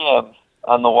can skim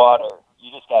on the water,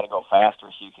 you just got to go faster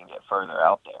so you can get further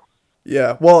out there.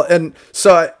 Yeah. Well, and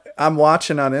so I'm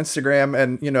watching on Instagram,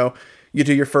 and you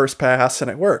do your first pass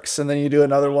and it works, and then you do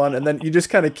another one, and then you just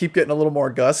kind of keep getting a little more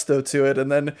gusto to it,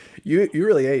 and then you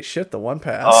really ate shit the one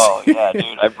pass. Oh yeah,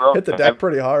 dude, I hit the deck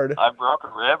pretty hard. I broke a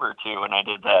rib or two when I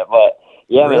did that, but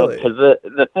yeah, really? Because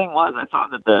the thing was, I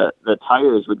thought that the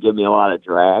tires would give me a lot of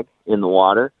drag in the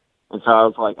water, and so I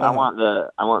was like, I want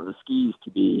the skis to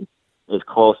be as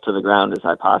close to the ground as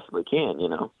I possibly can,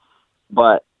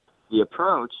 But the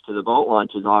approach to the boat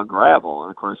launch is all gravel,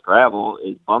 and of course gravel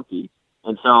is bumpy.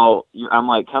 And so I'm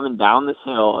like coming down this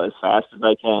hill as fast as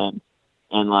I can,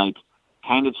 and like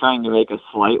kind of trying to make a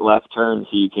slight left turn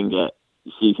so you can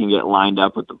get lined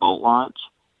up with the boat launch.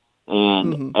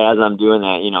 And as I'm doing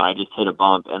that, I just hit a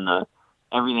bump, and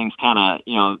everything's kind of,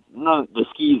 the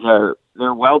skis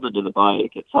they're welded to the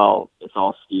bike. It's all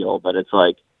steel, but it's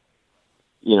like,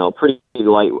 pretty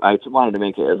light. I wanted to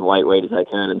make it as lightweight as I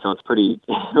can, and so it's pretty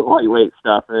lightweight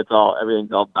stuff, and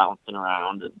everything's all bouncing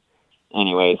around. And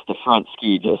anyways, the front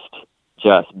ski just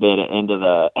bit it into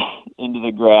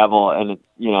the gravel, and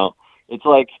it's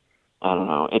like, I don't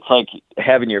know, it's like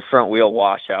having your front wheel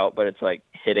wash out, but it's like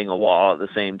hitting a wall at the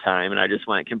same time, and I just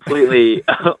went completely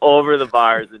over the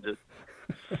bars and just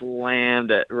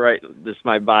slammed it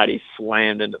my body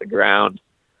slammed into the ground.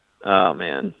 Oh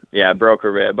man, yeah, I broke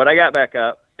a rib, but I got back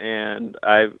up, and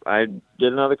I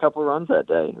did another couple runs that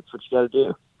day. That's what you got to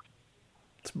do.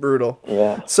 It's brutal.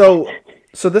 Yeah. So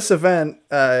this event,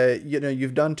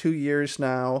 you've done 2 years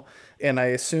now, and I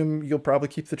assume you'll probably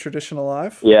keep the tradition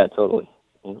alive? Yeah, totally.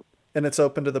 Yeah. And it's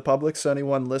open to the public, so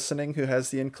anyone listening who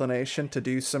has the inclination to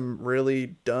do some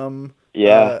really dumb...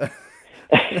 Yeah.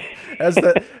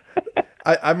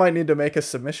 I might need to make a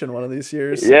submission one of these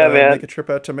years. Yeah, man. Make a trip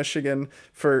out to Michigan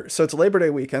so it's Labor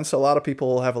Day weekend, so a lot of people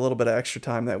will have a little bit of extra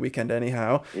time that weekend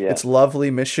anyhow. Yeah. It's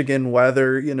lovely Michigan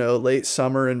weather, late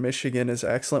summer in Michigan is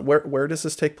excellent. Where does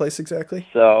this take place exactly?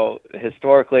 So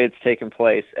historically it's taken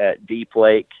place at Deep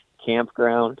Lake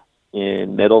Campground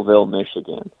in Middleville,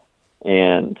 Michigan.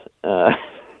 And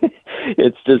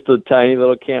it's just a tiny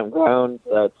little campground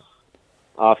that's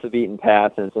off the beaten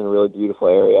path, and it's in a really beautiful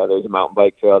area. There's a mountain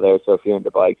bike trail there, so if you're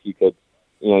into bikes, you could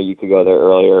go there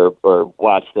earlier or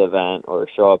watch the event or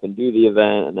show up and do the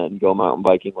event and then go mountain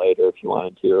biking later if you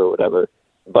wanted to or whatever.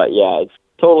 But yeah, it's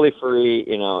totally free.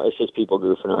 It's just people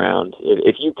goofing around.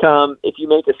 If you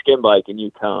make a skim bike and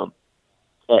you come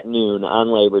at noon on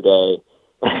Labor Day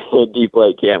at Deep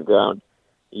Lake Campground,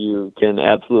 you can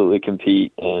absolutely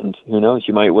compete, and who knows,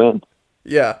 you might win.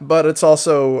 Yeah, but it's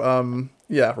also,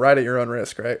 ride at your own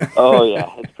risk, right? Oh yeah,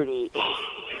 it's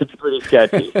pretty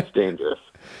sketchy. It's dangerous.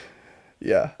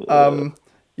 Yeah.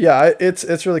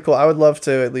 It's really cool. I would love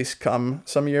to at least come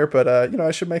some year, but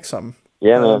I should make some.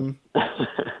 Yeah, man.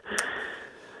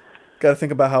 Got to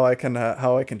think about how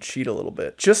I can cheat a little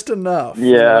bit, just enough.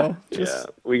 Yeah,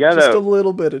 We got just a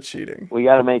little bit of cheating. We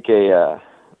got to make a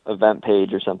event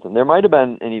page or something. There might have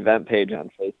been an event page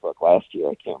on Facebook last year.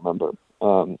 I can't remember.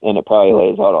 And it probably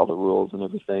lays out all the rules and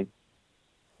everything.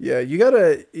 Yeah, you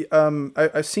gotta.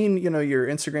 I've seen your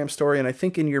Instagram story, and I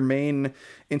think in your main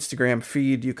Instagram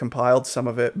feed you compiled some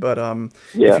of it. But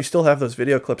if Yeah. you still have those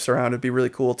video clips around, it'd be really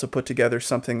cool to put together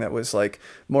something that was like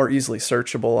more easily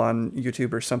searchable on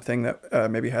YouTube or something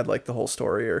that maybe had like the whole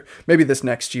story. Or maybe this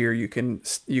next year you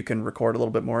can record a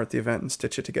little bit more at the event and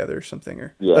stitch it together or something.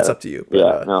 Or that's Yeah. up to you. But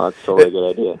Yeah. No, that's totally a it,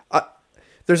 good idea.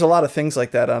 there's a lot of things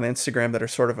like that on Instagram that are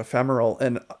sort of ephemeral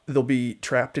and they'll be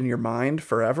trapped in your mind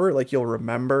forever. Like you'll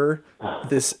remember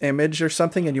this image or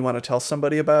something and you want to tell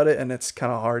somebody about it and it's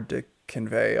kind of hard to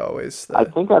convey always the I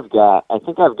think I've got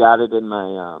it in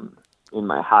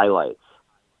my highlights.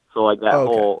 So like oh,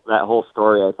 okay. that whole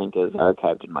story I think is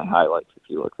archived in my highlights if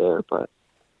you look there. But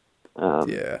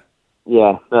Yeah.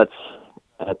 yeah, that's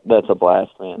a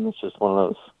blast, man. It's just one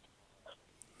of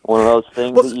those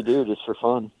things Well, that you do just for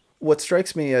fun. what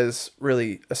strikes me as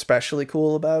really especially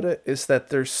cool about it is that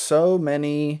there's so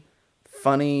many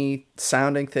funny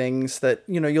sounding things that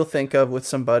you'll think of with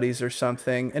some buddies or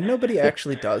something and nobody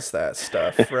actually does that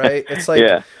stuff, right? It's like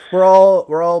Yeah. we're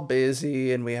all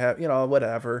busy and we have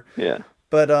whatever. Yeah.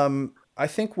 But I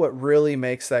think what really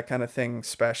makes that kind of thing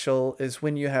special is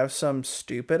when you have some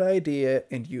stupid idea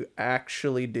and you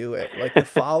actually do it. Like the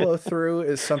follow through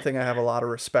is something I have a lot of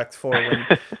respect for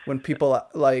when people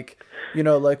like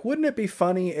wouldn't it be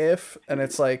funny if, and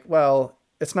it's like, well,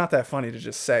 it's not that funny to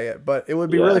just say it, but it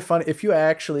would be Yeah. really funny if you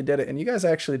actually did it and you guys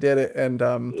actually did it. And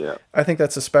Yeah. I think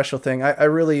that's a special thing. I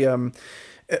really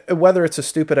whether it's a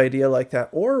stupid idea like that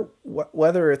or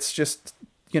whether it's just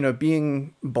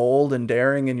being bold and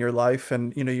daring in your life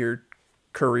and your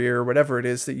career, whatever it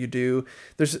is that you do,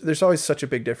 there's always such a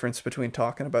big difference between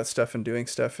talking about stuff and doing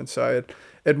stuff. And so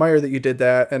I admire that you did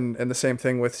that. And the same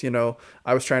thing with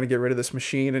I was trying to get rid of this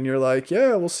machine and you're like,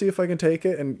 yeah, we'll see if I can take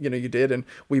it, and you did, and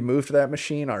we moved that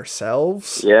machine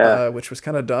ourselves. Yeah. Which was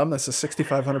kind of dumb. That's a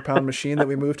 6,500 pound machine that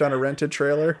we moved on a rented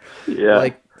trailer, Yeah.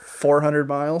 like 400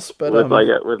 miles, but With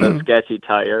with a sketchy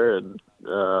tire and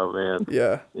oh man.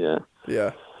 yeah. Yeah.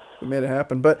 Yeah, we made it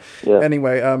happen. But Yeah.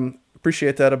 anyway,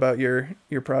 appreciate that about your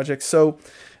project. So,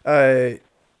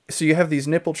 so you have these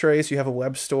nipple trays, you have a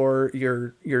web store,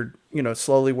 you're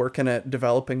slowly working at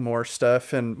developing more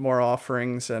stuff and more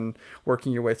offerings and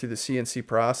working your way through the CNC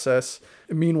process.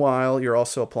 Meanwhile, you're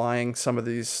also applying some of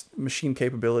these machine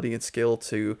capability and skill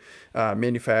to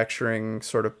manufacturing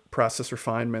sort of process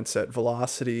refinements at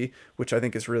velocity, which I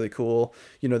think is really cool.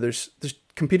 There's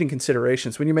competing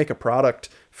considerations when you make a product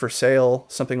for sale,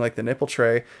 something like the nipple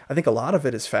tray. I think a lot of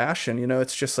it is fashion.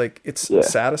 It's just like it's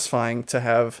satisfying to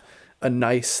have a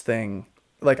nice thing.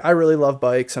 Like I really love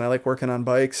bikes and I like working on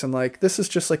bikes, and like this is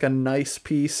just like a nice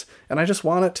piece and I just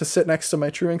want it to sit next to my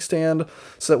truing stand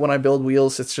so that when I build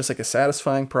wheels it's just like a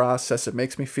satisfying process. It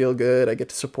makes me feel good. I get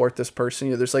to support this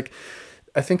person. There's like,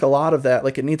 I think a lot of that,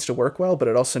 like it needs to work well, but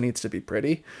it also needs to be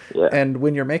pretty. Yeah. And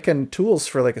when you're making tools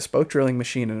for like a spoke drilling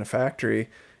machine in a factory,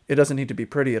 it doesn't need to be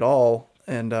pretty at all.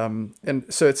 And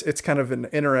so it's kind of an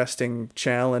interesting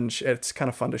challenge. It's kind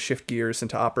of fun to shift gears and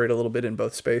to operate a little bit in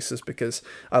both spaces because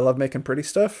I love making pretty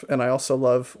stuff and I also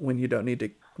love when you don't need to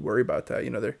worry about that.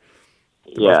 They're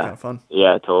both kind of fun.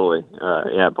 Yeah, totally.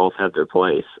 Yeah, both have their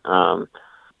place.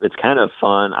 It's kind of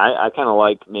fun. I kind of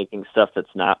like making stuff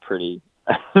that's not pretty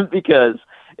because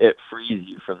it frees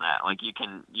you from that. Like you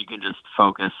can just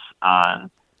focus on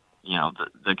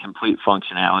the complete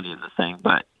functionality of the thing,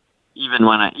 but even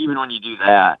when you do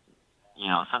that,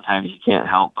 sometimes you can't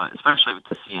help but, especially with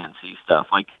the CNC stuff,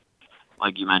 like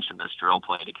you mentioned, this drill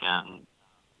plate again,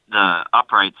 the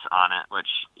uprights on it, which,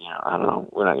 I don't know,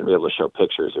 we're not going to be able to show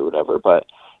pictures or whatever, but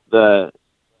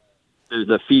there's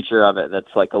a feature of it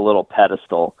that's like a little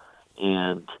pedestal,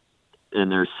 and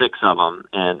there's 6 of them.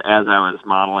 And as I was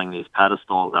modeling these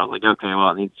pedestals, I was like, okay,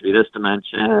 well, it needs to be this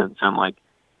dimension. So I'm like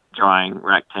drawing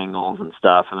rectangles and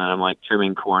stuff, and then I'm like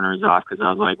trimming corners off because I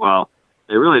was like, well,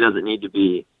 there really doesn't need to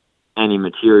be any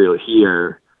material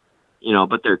here,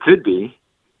 but there could be.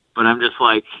 But I'm just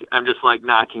like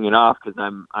knocking it off because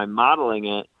I'm modeling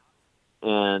it,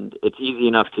 and it's easy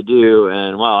enough to do.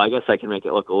 And well, I guess I can make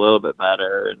it look a little bit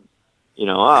better. And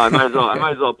I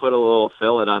might as well put a little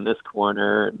fillet on this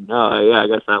corner. And I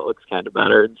guess that looks kind of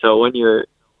better. And so when you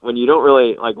don't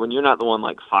really like, when you're not the one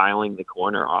like filing the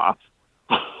corner off,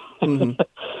 Mm-hmm.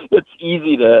 it's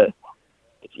easy to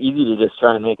just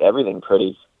try and make everything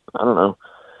pretty. I don't know.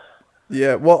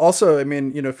 Yeah. Well, also, I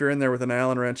mean, if you're in there with an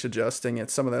Allen wrench adjusting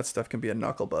it, some of that stuff can be a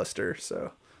knuckle buster.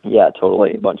 So. Yeah,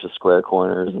 totally. A bunch of square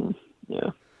corners and yeah.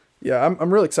 Yeah,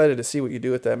 I'm really excited to see what you do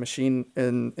with that machine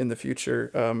in the future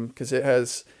because it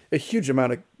has a huge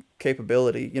amount of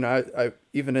capability. You know, I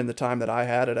even in the time that I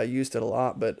had it, I used it a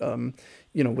lot, but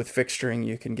you know, with fixturing,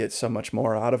 you can get so much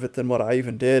more out of it than what I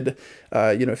even did.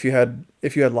 You know, if you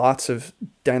had lots of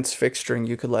dense fixturing,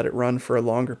 you could let it run for a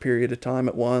longer period of time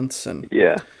at once, and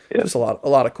Yeah. Yeah. just a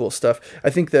lot of cool stuff. I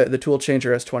think that the tool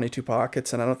changer has 22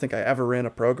 pockets, and I don't think I ever ran a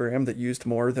program that used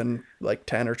more than like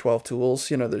 10 or 12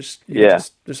 tools. You know, Yeah.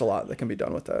 there's a lot that can be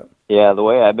done with that. Yeah. The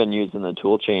way I've been using the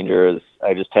tool changer is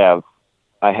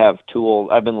I have tools.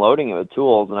 I've been loading it with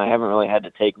tools, and I haven't really had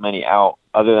to take many out,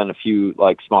 other than a few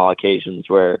like small occasions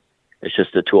where it's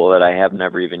just a tool that I have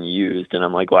never even used, and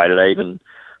I'm like, why did I even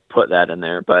put that in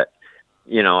there? But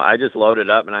you know, I just load it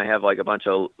up, and I have like a bunch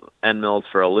of end mills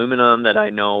for aluminum that I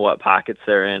know what pockets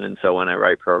they're in, and so when I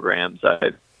write programs,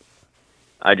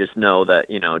 I just know that,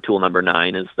 you know, tool number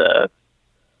 9 is the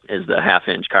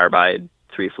 1/2-inch carbide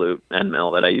 3-flute end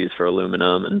mill that I use for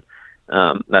aluminum,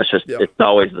 and that's just it's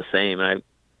always the same. And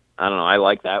I don't know, I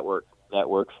like that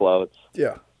workflow.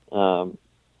 It's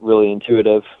really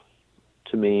intuitive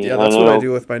to me. Yeah, that's what I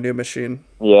do with my new machine.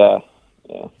 Yeah.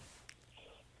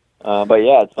 But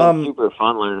yeah, it's been super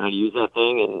fun learning how to use that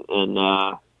thing, and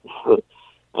I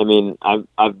mean,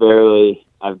 I've barely,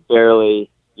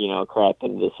 you know, cracked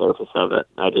into the surface of it.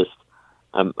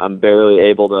 I'm barely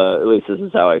able to, at least this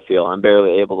is how I feel, I'm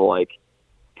barely able to like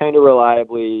kind of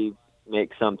reliably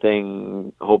make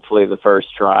something, hopefully the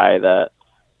first try, that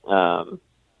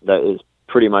is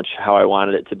pretty much how I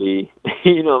wanted it to be.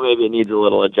 You know, maybe it needs a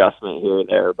little adjustment here or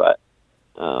there, but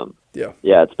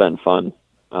yeah, it's been fun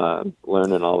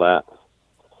learning all that.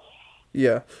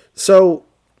 Yeah. So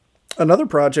another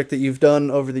project that you've done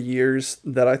over the years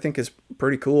that I think is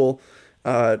pretty cool,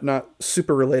 not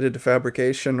super related to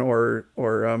fabrication or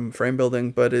frame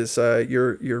building, but is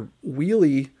your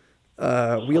wheelie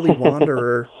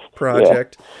wanderer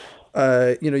project.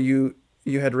 You know,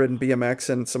 you had ridden BMX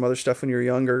and some other stuff when you were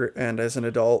younger, and as an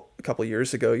adult a couple of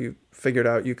years ago, you figured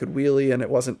out you could wheelie, and it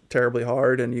wasn't terribly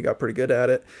hard, and you got pretty good at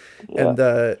it.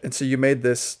 And so you made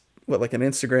this, like an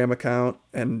Instagram account,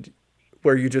 and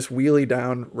where you just wheelie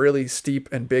down really steep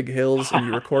and big hills, and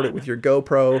you record it with your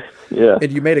GoPro. Yeah.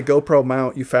 And you made a GoPro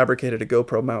mount. You fabricated a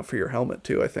GoPro mount for your helmet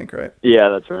too, I think, right? Yeah,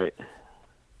 that's right.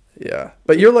 Yeah.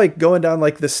 But you're like going down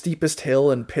like the steepest hill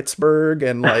in Pittsburgh,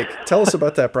 and like, tell us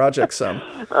about that project some.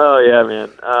 Oh yeah, man.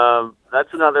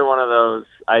 That's another one of those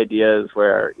ideas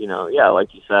where, you know, yeah,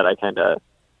 like you said, I kind of,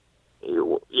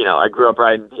 you know, I grew up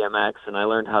riding BMX, and I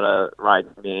learned how to ride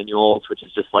manuals, which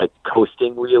is just like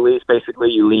coasting wheelies.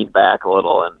 Basically, you lean back a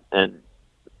little and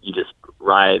you just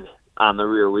ride on the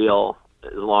rear wheel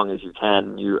as long as you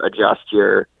can. You adjust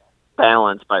your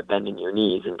balance by bending your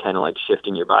knees and kind of like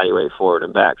shifting your body weight forward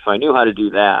and back. So I knew how to do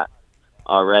that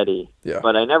already,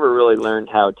 but I never really learned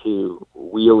how to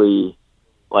wheelie,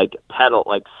 like pedal,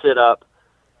 like sit up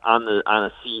on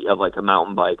a seat of like a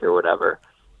mountain bike or whatever,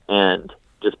 and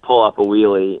just pull up a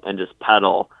wheelie and just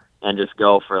pedal and just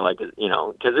go for like, you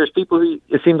know, because there's people who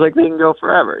it seems like they can go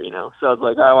forever, you know. So I was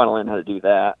like, I want to learn how to do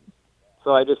that.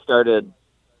 So I just started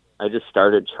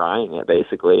trying it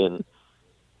basically, and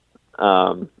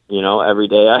you know, every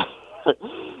day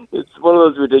it's one of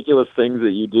those ridiculous things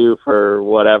that you do for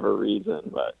whatever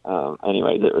reason. But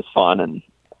anyways, it was fun, and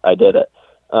I did it.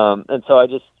 And so I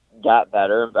just got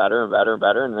better and better and better and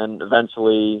better, and then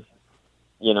eventually,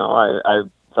 you know, I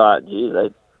thought, geez,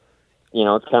 you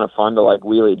know, it's kind of fun to like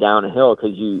wheelie down a hill,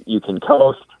 because you can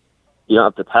coast. You don't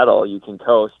have to pedal. You can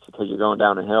coast because you're going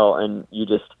down a hill, and you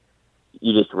just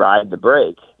ride the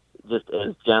brake just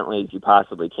as gently as you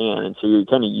possibly can. And so you're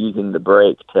kind of using the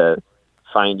brake to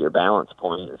find your balance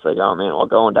point. It's like, oh man, well,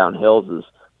 going down hills is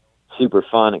super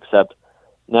fun, except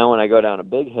now when I go down a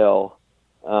big hill,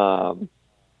 you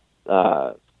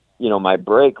know, my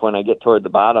brake, when I get toward the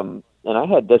bottom, and I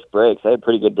had disc brakes, I had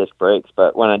pretty good disc brakes,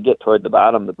 but when I get toward the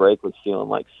bottom, the brake was feeling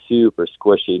like super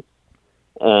squishy,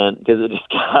 and because it just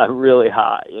got really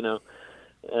hot, you know.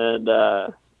 And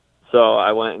so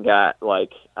I went and got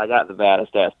the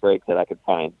baddest ass brake that I could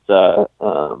find.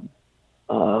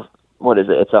 What is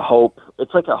it? It's a Hope.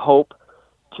 It's like a Hope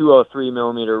 203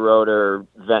 millimeter rotor,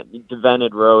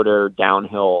 vented rotor,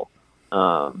 downhill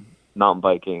mountain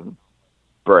biking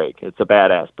brake. It's a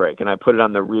badass brake, and I put it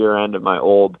on the rear end of my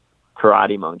old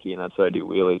Karate Monkey, and that's what I do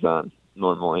wheelies on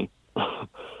normally.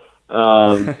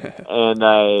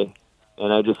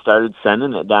 And I just started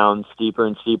sending it down steeper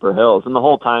and steeper hills. And the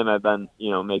whole time I've been, you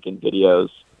know, making videos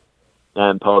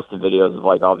and posting videos of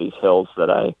like all these hills that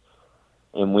I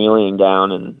am wheeling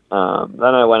down. And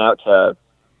then I went out to,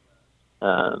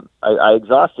 I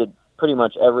exhausted pretty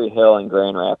much every hill in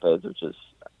Grand Rapids, which is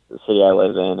the city I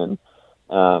live in, and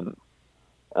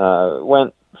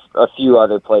went a few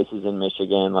other places in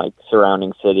Michigan, like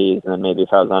surrounding cities, and then maybe if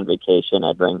I was on vacation,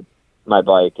 I'd bring my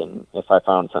bike, and if I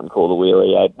found something cool to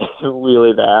wheelie, I'd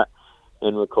wheelie that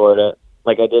and record it.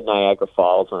 Like I did Niagara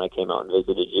Falls when I came out and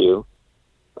visited you.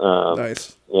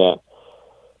 Nice. Yeah.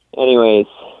 Anyways,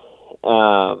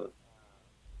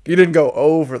 you didn't go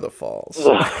over the falls.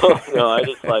 No, I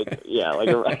just like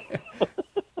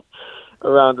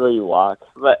around where you walk.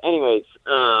 But anyways,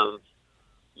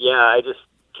 I just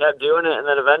kept doing it, and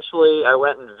then eventually I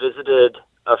went and visited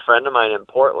a friend of mine in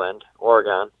Portland,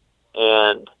 Oregon,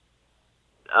 and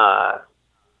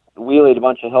wheelied a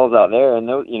bunch of hills out there, and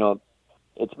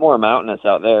it's more mountainous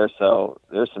out there, so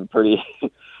there's some pretty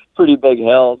big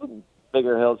hills,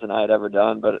 bigger hills than I had ever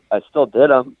done, but I still did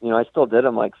them. I still did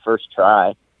them like first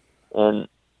try. And,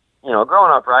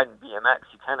 growing up riding BMX,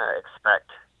 you kind of expect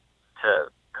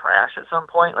to crash at some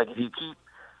point. Like if you keep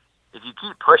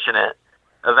pushing it,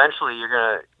 eventually you're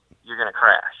gonna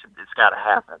crash. It's got to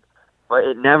happen. But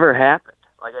it never happened.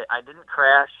 Like I didn't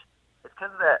crash. It's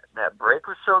because that brake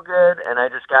was so good, and I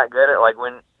just got good at like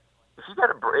if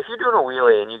you're doing a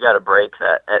wheelie and you got a brake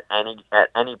that at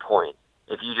any point,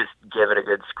 if you just give it a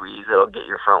good squeeze, it'll get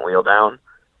your front wheel down.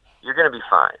 You're gonna be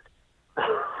fine.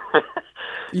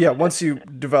 Yeah, once you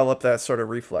develop that sort of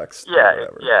reflex. Yeah,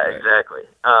 right. Exactly.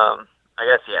 I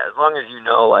guess as long as you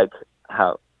know like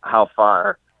how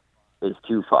far is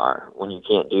too far when you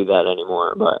can't do that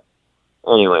anymore. But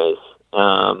anyways,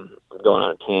 I'm going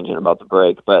on a tangent about the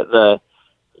brake, but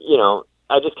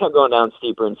I just kept going down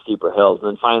steeper and steeper hills, and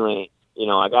then finally,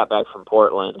 I got back from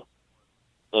Portland,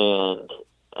 and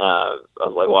I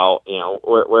was like, well,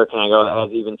 where can I go that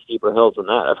has even steeper hills than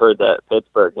that? I've heard that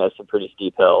Pittsburgh has some pretty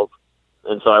steep hills.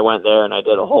 And so I went there and I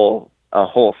did a whole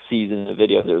season of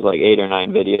videos. There was like 8 or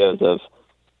 9 videos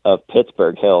of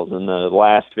Pittsburgh hills. And the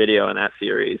last video in that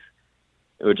series,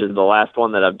 which is the last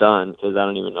one that I've done, because I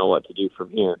don't even know what to do from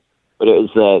here. But it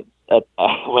was that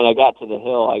when I got to the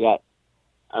hill,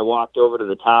 I walked over to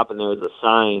the top, and there was a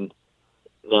sign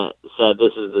that said,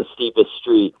 "This is the steepest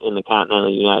street in the continental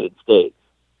United States."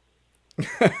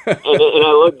 and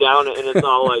I looked down, and it's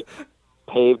all like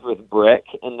paved with brick,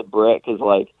 and the brick is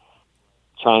like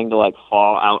trying to like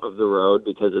fall out of the road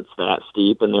because it's that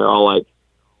steep, and they're all like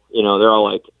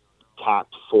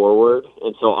tapped forward,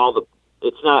 and so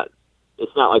it's not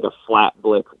like a flat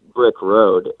brick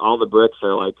road. All the bricks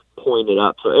are like pointed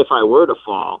up. So if I were to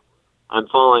fall, I'm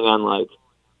falling on like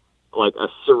a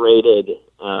serrated.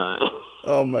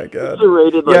 Oh my god!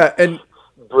 Serrated and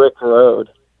brick road.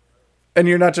 And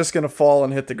you're not just gonna fall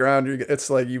and hit the ground. It's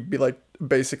like you'd be like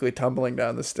basically tumbling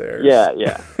down the stairs.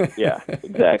 Yeah,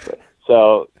 exactly.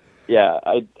 So yeah,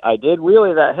 I did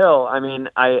wheelie that hill. I mean,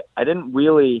 I didn't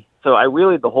wheelie. So I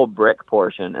wheelied the whole brick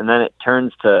portion, and then it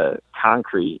turns to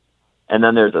concrete, and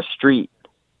then there's a street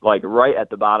like right at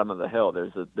the bottom of the hill.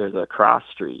 There's a cross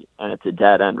street, and it's a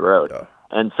dead end road. Oh.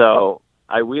 And so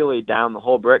I wheelied down the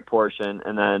whole brick portion,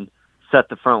 and then set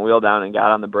the front wheel down and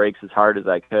got on the brakes as hard as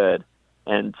I could,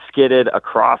 and skidded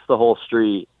across the whole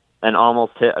street and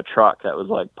almost hit a truck that was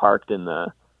like parked in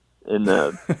the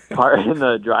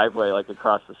driveway, like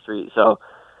across the street. So,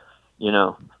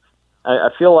 I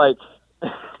feel like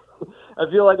I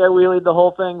wheelied the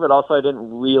whole thing, but also I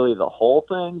didn't wheelie the whole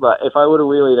thing. But if I would have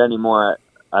wheelied any more,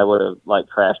 I would have like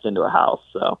crashed into a house.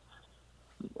 So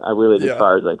I wheelied as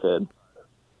far as I could.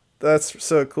 That's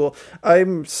so cool. I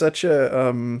have such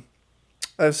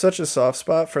a soft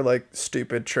spot for like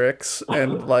stupid tricks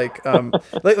and like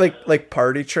like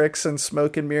party tricks and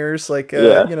smoke and mirrors, like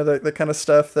the kind of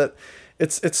stuff that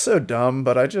it's so dumb,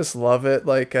 but I just love it.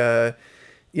 Like I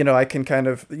can kind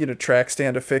of track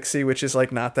stand a fixie, which is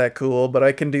like not that cool, but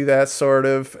I can do that sort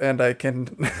of, and I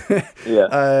can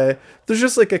there's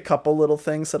just like a couple little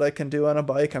things that I can do on a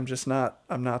bike. I'm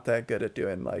not that good at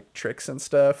doing like tricks and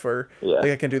stuff, or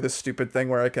like I can do this stupid thing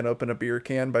where I can open a beer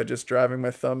can by just driving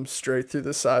my thumb straight through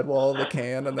the sidewall of the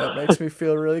can, and that makes me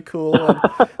feel really cool. And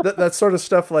that sort of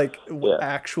stuff, like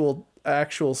actual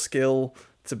skill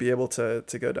to be able to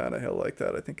go down a hill like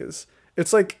that, I think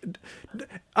it's like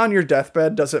on your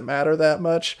deathbed, does it matter that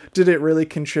much? Did it really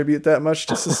contribute that much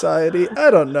to society? I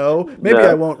don't know. Maybe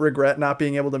I won't regret not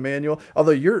being able to manual,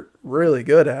 although you're really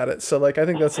good at it. So like, I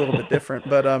think that's a little bit different,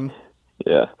 but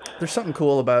there's something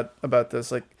cool about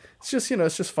this. Like, it's just,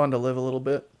 it's just fun to live a little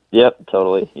bit. Yep,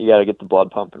 totally. You got to get the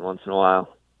blood pumping once in a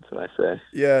while. That's what I say.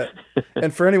 Yeah.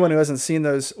 And for anyone who hasn't seen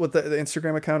those, what the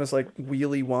Instagram account is like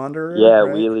Wheelie Wanderer? Yeah,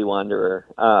 right? Wheelie Wanderer.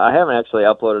 I haven't actually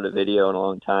uploaded a video in a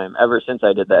long time, ever since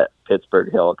I did that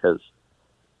Pittsburgh hill, because,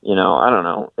 I don't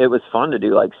know. It was fun to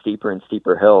do like steeper and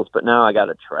steeper hills, but now I got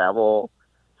to travel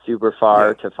super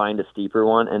far to find a steeper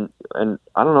one. And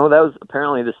I don't know, that was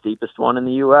apparently the steepest one in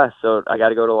the U.S. So I got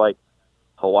to go to like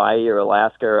Hawaii or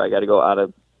Alaska, or I got to go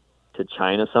to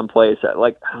China someplace.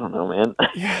 Like, I don't know, man.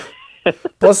 Yeah.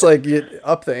 Plus, like, you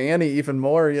up the ante even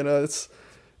more. It's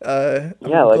I'm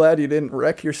like, glad you didn't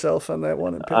wreck yourself on that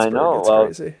one in Pittsburgh. I know.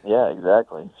 It's crazy. Yeah,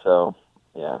 exactly. So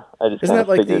yeah, I just Isn't that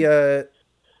like figured...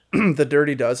 the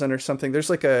Dirty Dozen or something? There's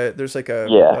like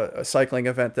a cycling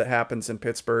event that happens in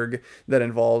Pittsburgh that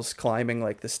involves climbing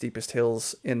like the steepest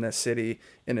hills in the city,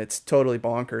 and it's totally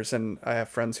bonkers. And I have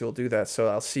friends who will do that, so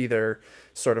I'll see their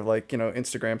sort of like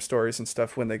Instagram stories and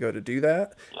stuff when they go to do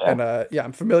that. Yeah. And yeah,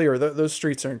 I'm familiar. Those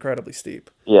streets are incredibly steep.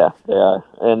 Yeah, they are.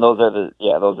 And those are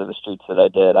the streets that I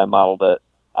did. I modeled it.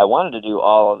 I wanted to do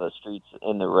all of the streets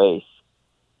in the race,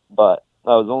 but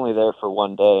I was only there for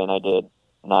one day, and I did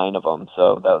 9 of them,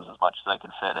 so that was as much as I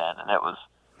could fit in. And it was,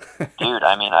 dude,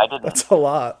 I mean, I didn't... That's a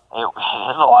lot. It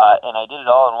was a lot, and I did it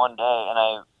all in one day, and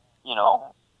I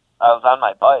was on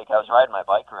my bike. I was riding my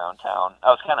bike around town. I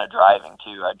was kind of driving,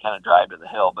 too. I'd kind of drive to the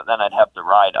hill, but then I'd have to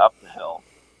ride up the hill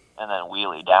and then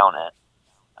wheelie down it.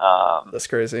 That's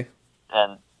crazy.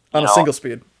 And on a single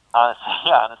speed. On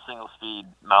a single speed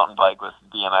mountain bike with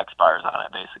BMX bars on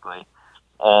it, basically.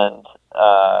 And,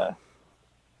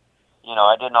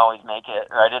 I didn't always make it,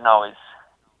 or I didn't always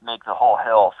make the whole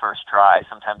hill first try.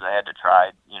 Sometimes I had to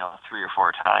try, 3 or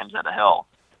 4 times at a hill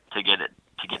to get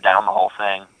down the whole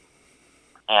thing.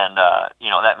 And,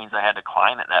 that means I had to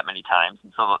climb it that many times.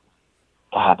 And so,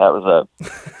 God, that was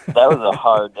a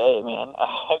hard day, man.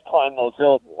 I climbed those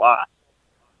hills a lot.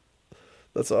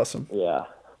 That's awesome. Yeah.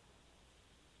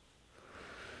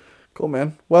 Cool,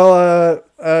 man. Well,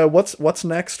 what's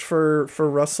next for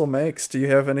Russell Makes? Do you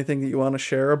have anything that you want to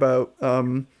share about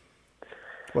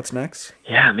what's next?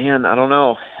 Yeah, man, I don't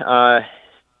know.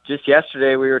 Just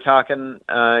yesterday we were talking,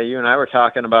 you and I were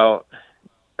talking about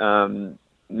the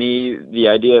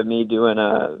idea of me doing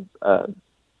a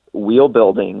wheel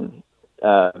building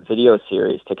video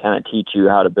series to kind of teach you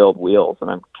how to build wheels, and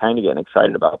I'm kind of getting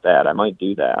excited about that. I might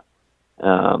do that.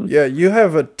 Yeah, you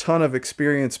have a ton of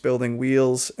experience building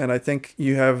wheels, and I think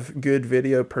you have good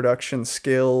video production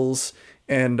skills,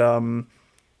 and I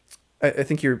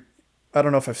think I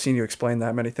don't know if I've seen you explain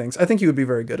that many things. I think you would be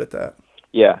very good at that.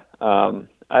 Yeah,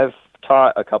 I've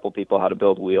taught a couple people how to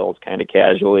build wheels kind of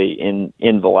casually in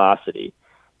Velocity,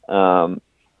 or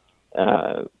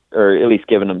at least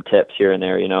giving them tips here and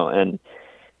there, and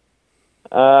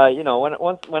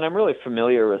when I'm really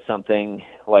familiar with something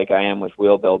like I am with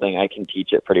wheel building, I can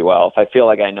teach it pretty well. If I feel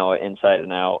like I know it inside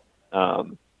and out, I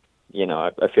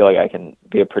feel like I can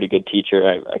be a pretty good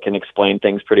teacher. I can explain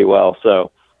things pretty well.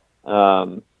 So,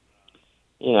 and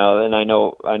I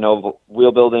know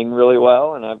wheel building really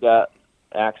well, and I've got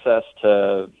access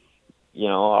to,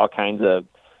 all kinds of,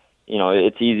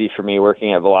 it's easy for me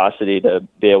working at Velocity to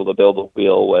be able to build a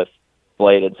wheel with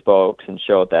bladed spokes and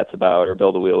show what that's about, or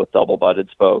build a wheel with double butted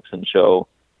spokes and show,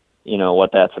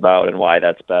 what that's about and why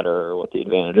that's better, or what the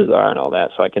advantages are and all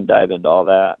that. So I can dive into all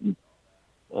that.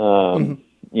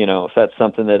 If that's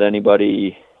something that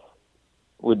anybody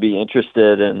would be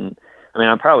interested in, I mean,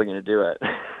 I'm probably going to do it,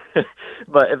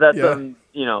 but if that's something,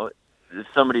 if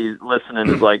somebody listening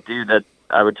is like, dude, that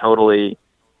I would totally,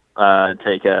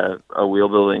 take a wheel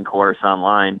building course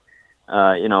online,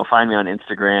 find me on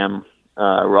Instagram,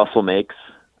 Russell Makes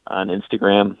on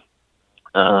Instagram,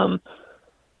 and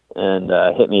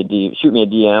shoot me a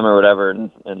DM or whatever,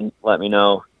 and let me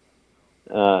know.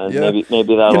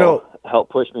 Maybe that'll help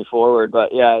push me forward.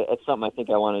 But yeah, it's something I think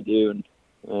I want to do, and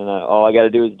all I got to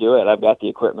do is do it. I've got the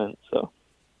equipment, so.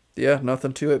 Yeah,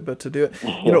 nothing to it but to do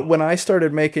it. When I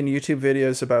started making YouTube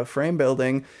videos about frame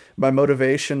building, my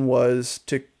motivation was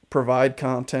to provide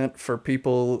content for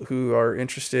people who are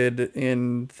interested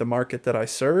in the market that I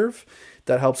serve.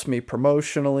 That helps me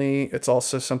promotionally. It's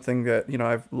also something that,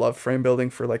 I've loved frame building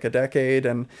for like a decade,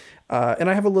 and I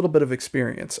have a little bit of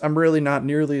experience. I'm really not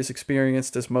nearly as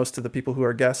experienced as most of the people who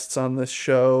are guests on this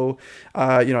show.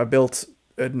 I built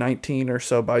 19 or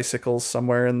so bicycles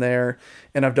somewhere in there,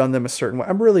 and I've done them a certain way.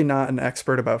 I'm really not an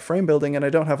expert about frame building, and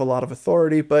I don't have a lot of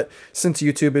authority, but since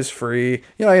YouTube is free,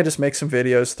 I just make some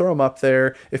videos, throw them up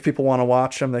there. If people want to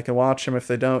watch them, they can watch them. If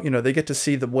they don't, they get to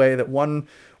see the way that one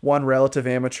relative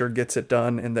amateur gets it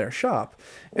done in their shop.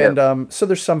 Yep. And so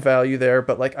there's some value there,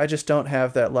 but like I just don't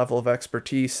have that level of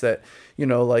expertise that,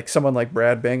 like someone like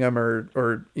Brad Bingham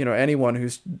or anyone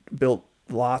who's built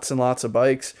lots and lots of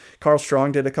bikes. Carl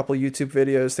Strong did a couple YouTube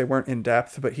videos. They weren't in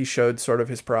depth, but he showed sort of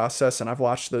his process, and I've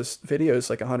watched those videos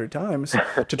like 100 times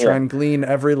to try and glean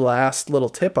every last little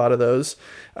tip out of those.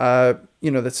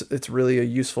 It's really a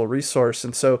useful resource.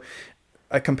 And so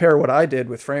I compare what I did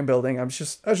with frame building. I was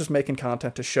just making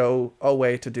content to show a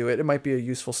way to do it. It might be a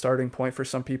useful starting point for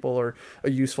some people, or a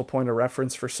useful point of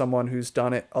reference for someone who's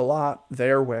done it a lot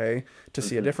their way to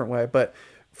see a different way. But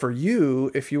for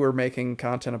you, if you were making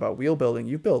content about wheel building,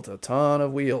 you built a ton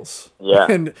of wheels. Yeah.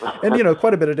 and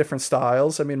quite a bit of different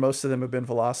styles. I mean, most of them have been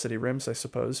Velocity rims, I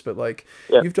suppose, but like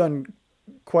you've done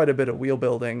quite a bit of wheel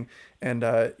building, and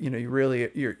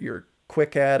you're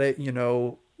quick at it. You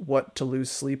know what to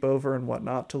lose sleep over and what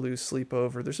not to lose sleep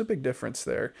over. There's a big difference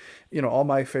there. All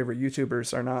my favorite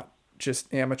YouTubers are not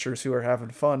just amateurs who are having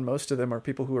fun. Most of them are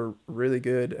people who are really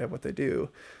good at what they do.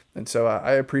 And so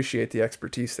I appreciate the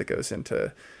expertise that goes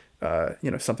into,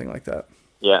 something like that.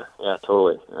 Yeah,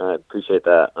 totally. I appreciate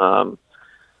that.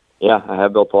 I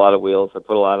have built a lot of wheels. I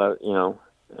put a lot of,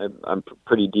 I'm a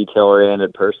pretty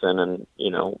detail-oriented person, and,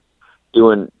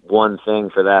 doing one thing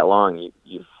for that long,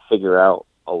 you figure out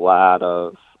a lot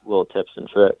of little tips and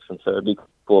tricks. And so it'd be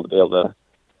cool to be able to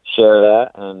share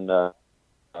that, and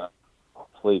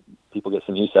hopefully people get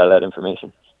some use out of that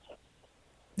information.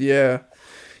 Yeah.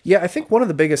 Yeah, I think one of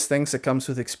the biggest things that comes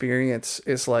with experience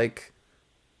is like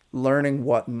learning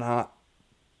what not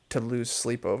to lose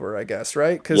sleep over, I guess,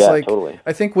 right? Because totally.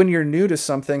 I think when you're new to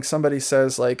something, somebody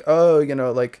says like, oh,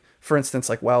 like for instance,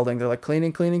 like welding, they're like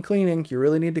cleaning, you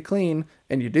really need to clean,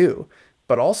 and you do.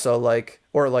 But also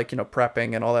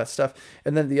prepping and all that stuff.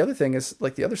 And then the other thing is,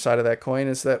 like, the other side of that coin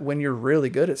is that when you're really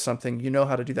good at something, you know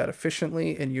how to do that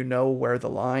efficiently, and you know where the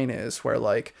line is, where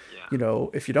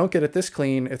if you don't get it this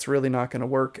clean, it's really not going to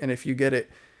work. And if you get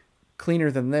it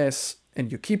cleaner than this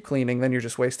and you keep cleaning, then you're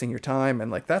just wasting your time.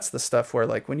 And like, that's the stuff where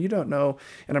like when you don't know,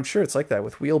 and I'm sure it's like that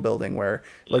with wheel building, where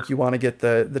like you want to get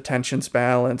the tensions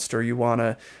balanced, or you want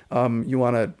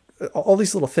to all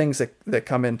these little things that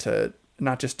come into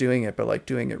not just doing it, but like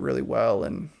doing it really well.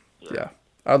 And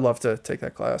I'd love to take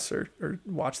that class or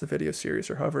watch the video series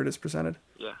or however it is presented.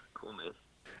 Yeah, cool, man.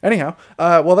 Anyhow,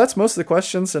 well, that's most of the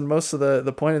questions and most of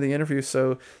the point of the interview.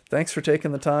 So thanks for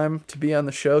taking the time to be on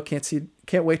the show.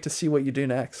 Can't wait to see what you do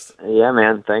next. Yeah,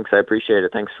 man. Thanks. I appreciate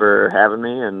it. Thanks for having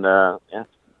me. And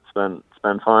it's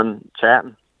been fun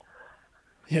chatting.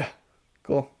 Yeah.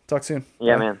 Cool. Talk soon.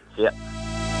 Yeah, Bye. man. See ya.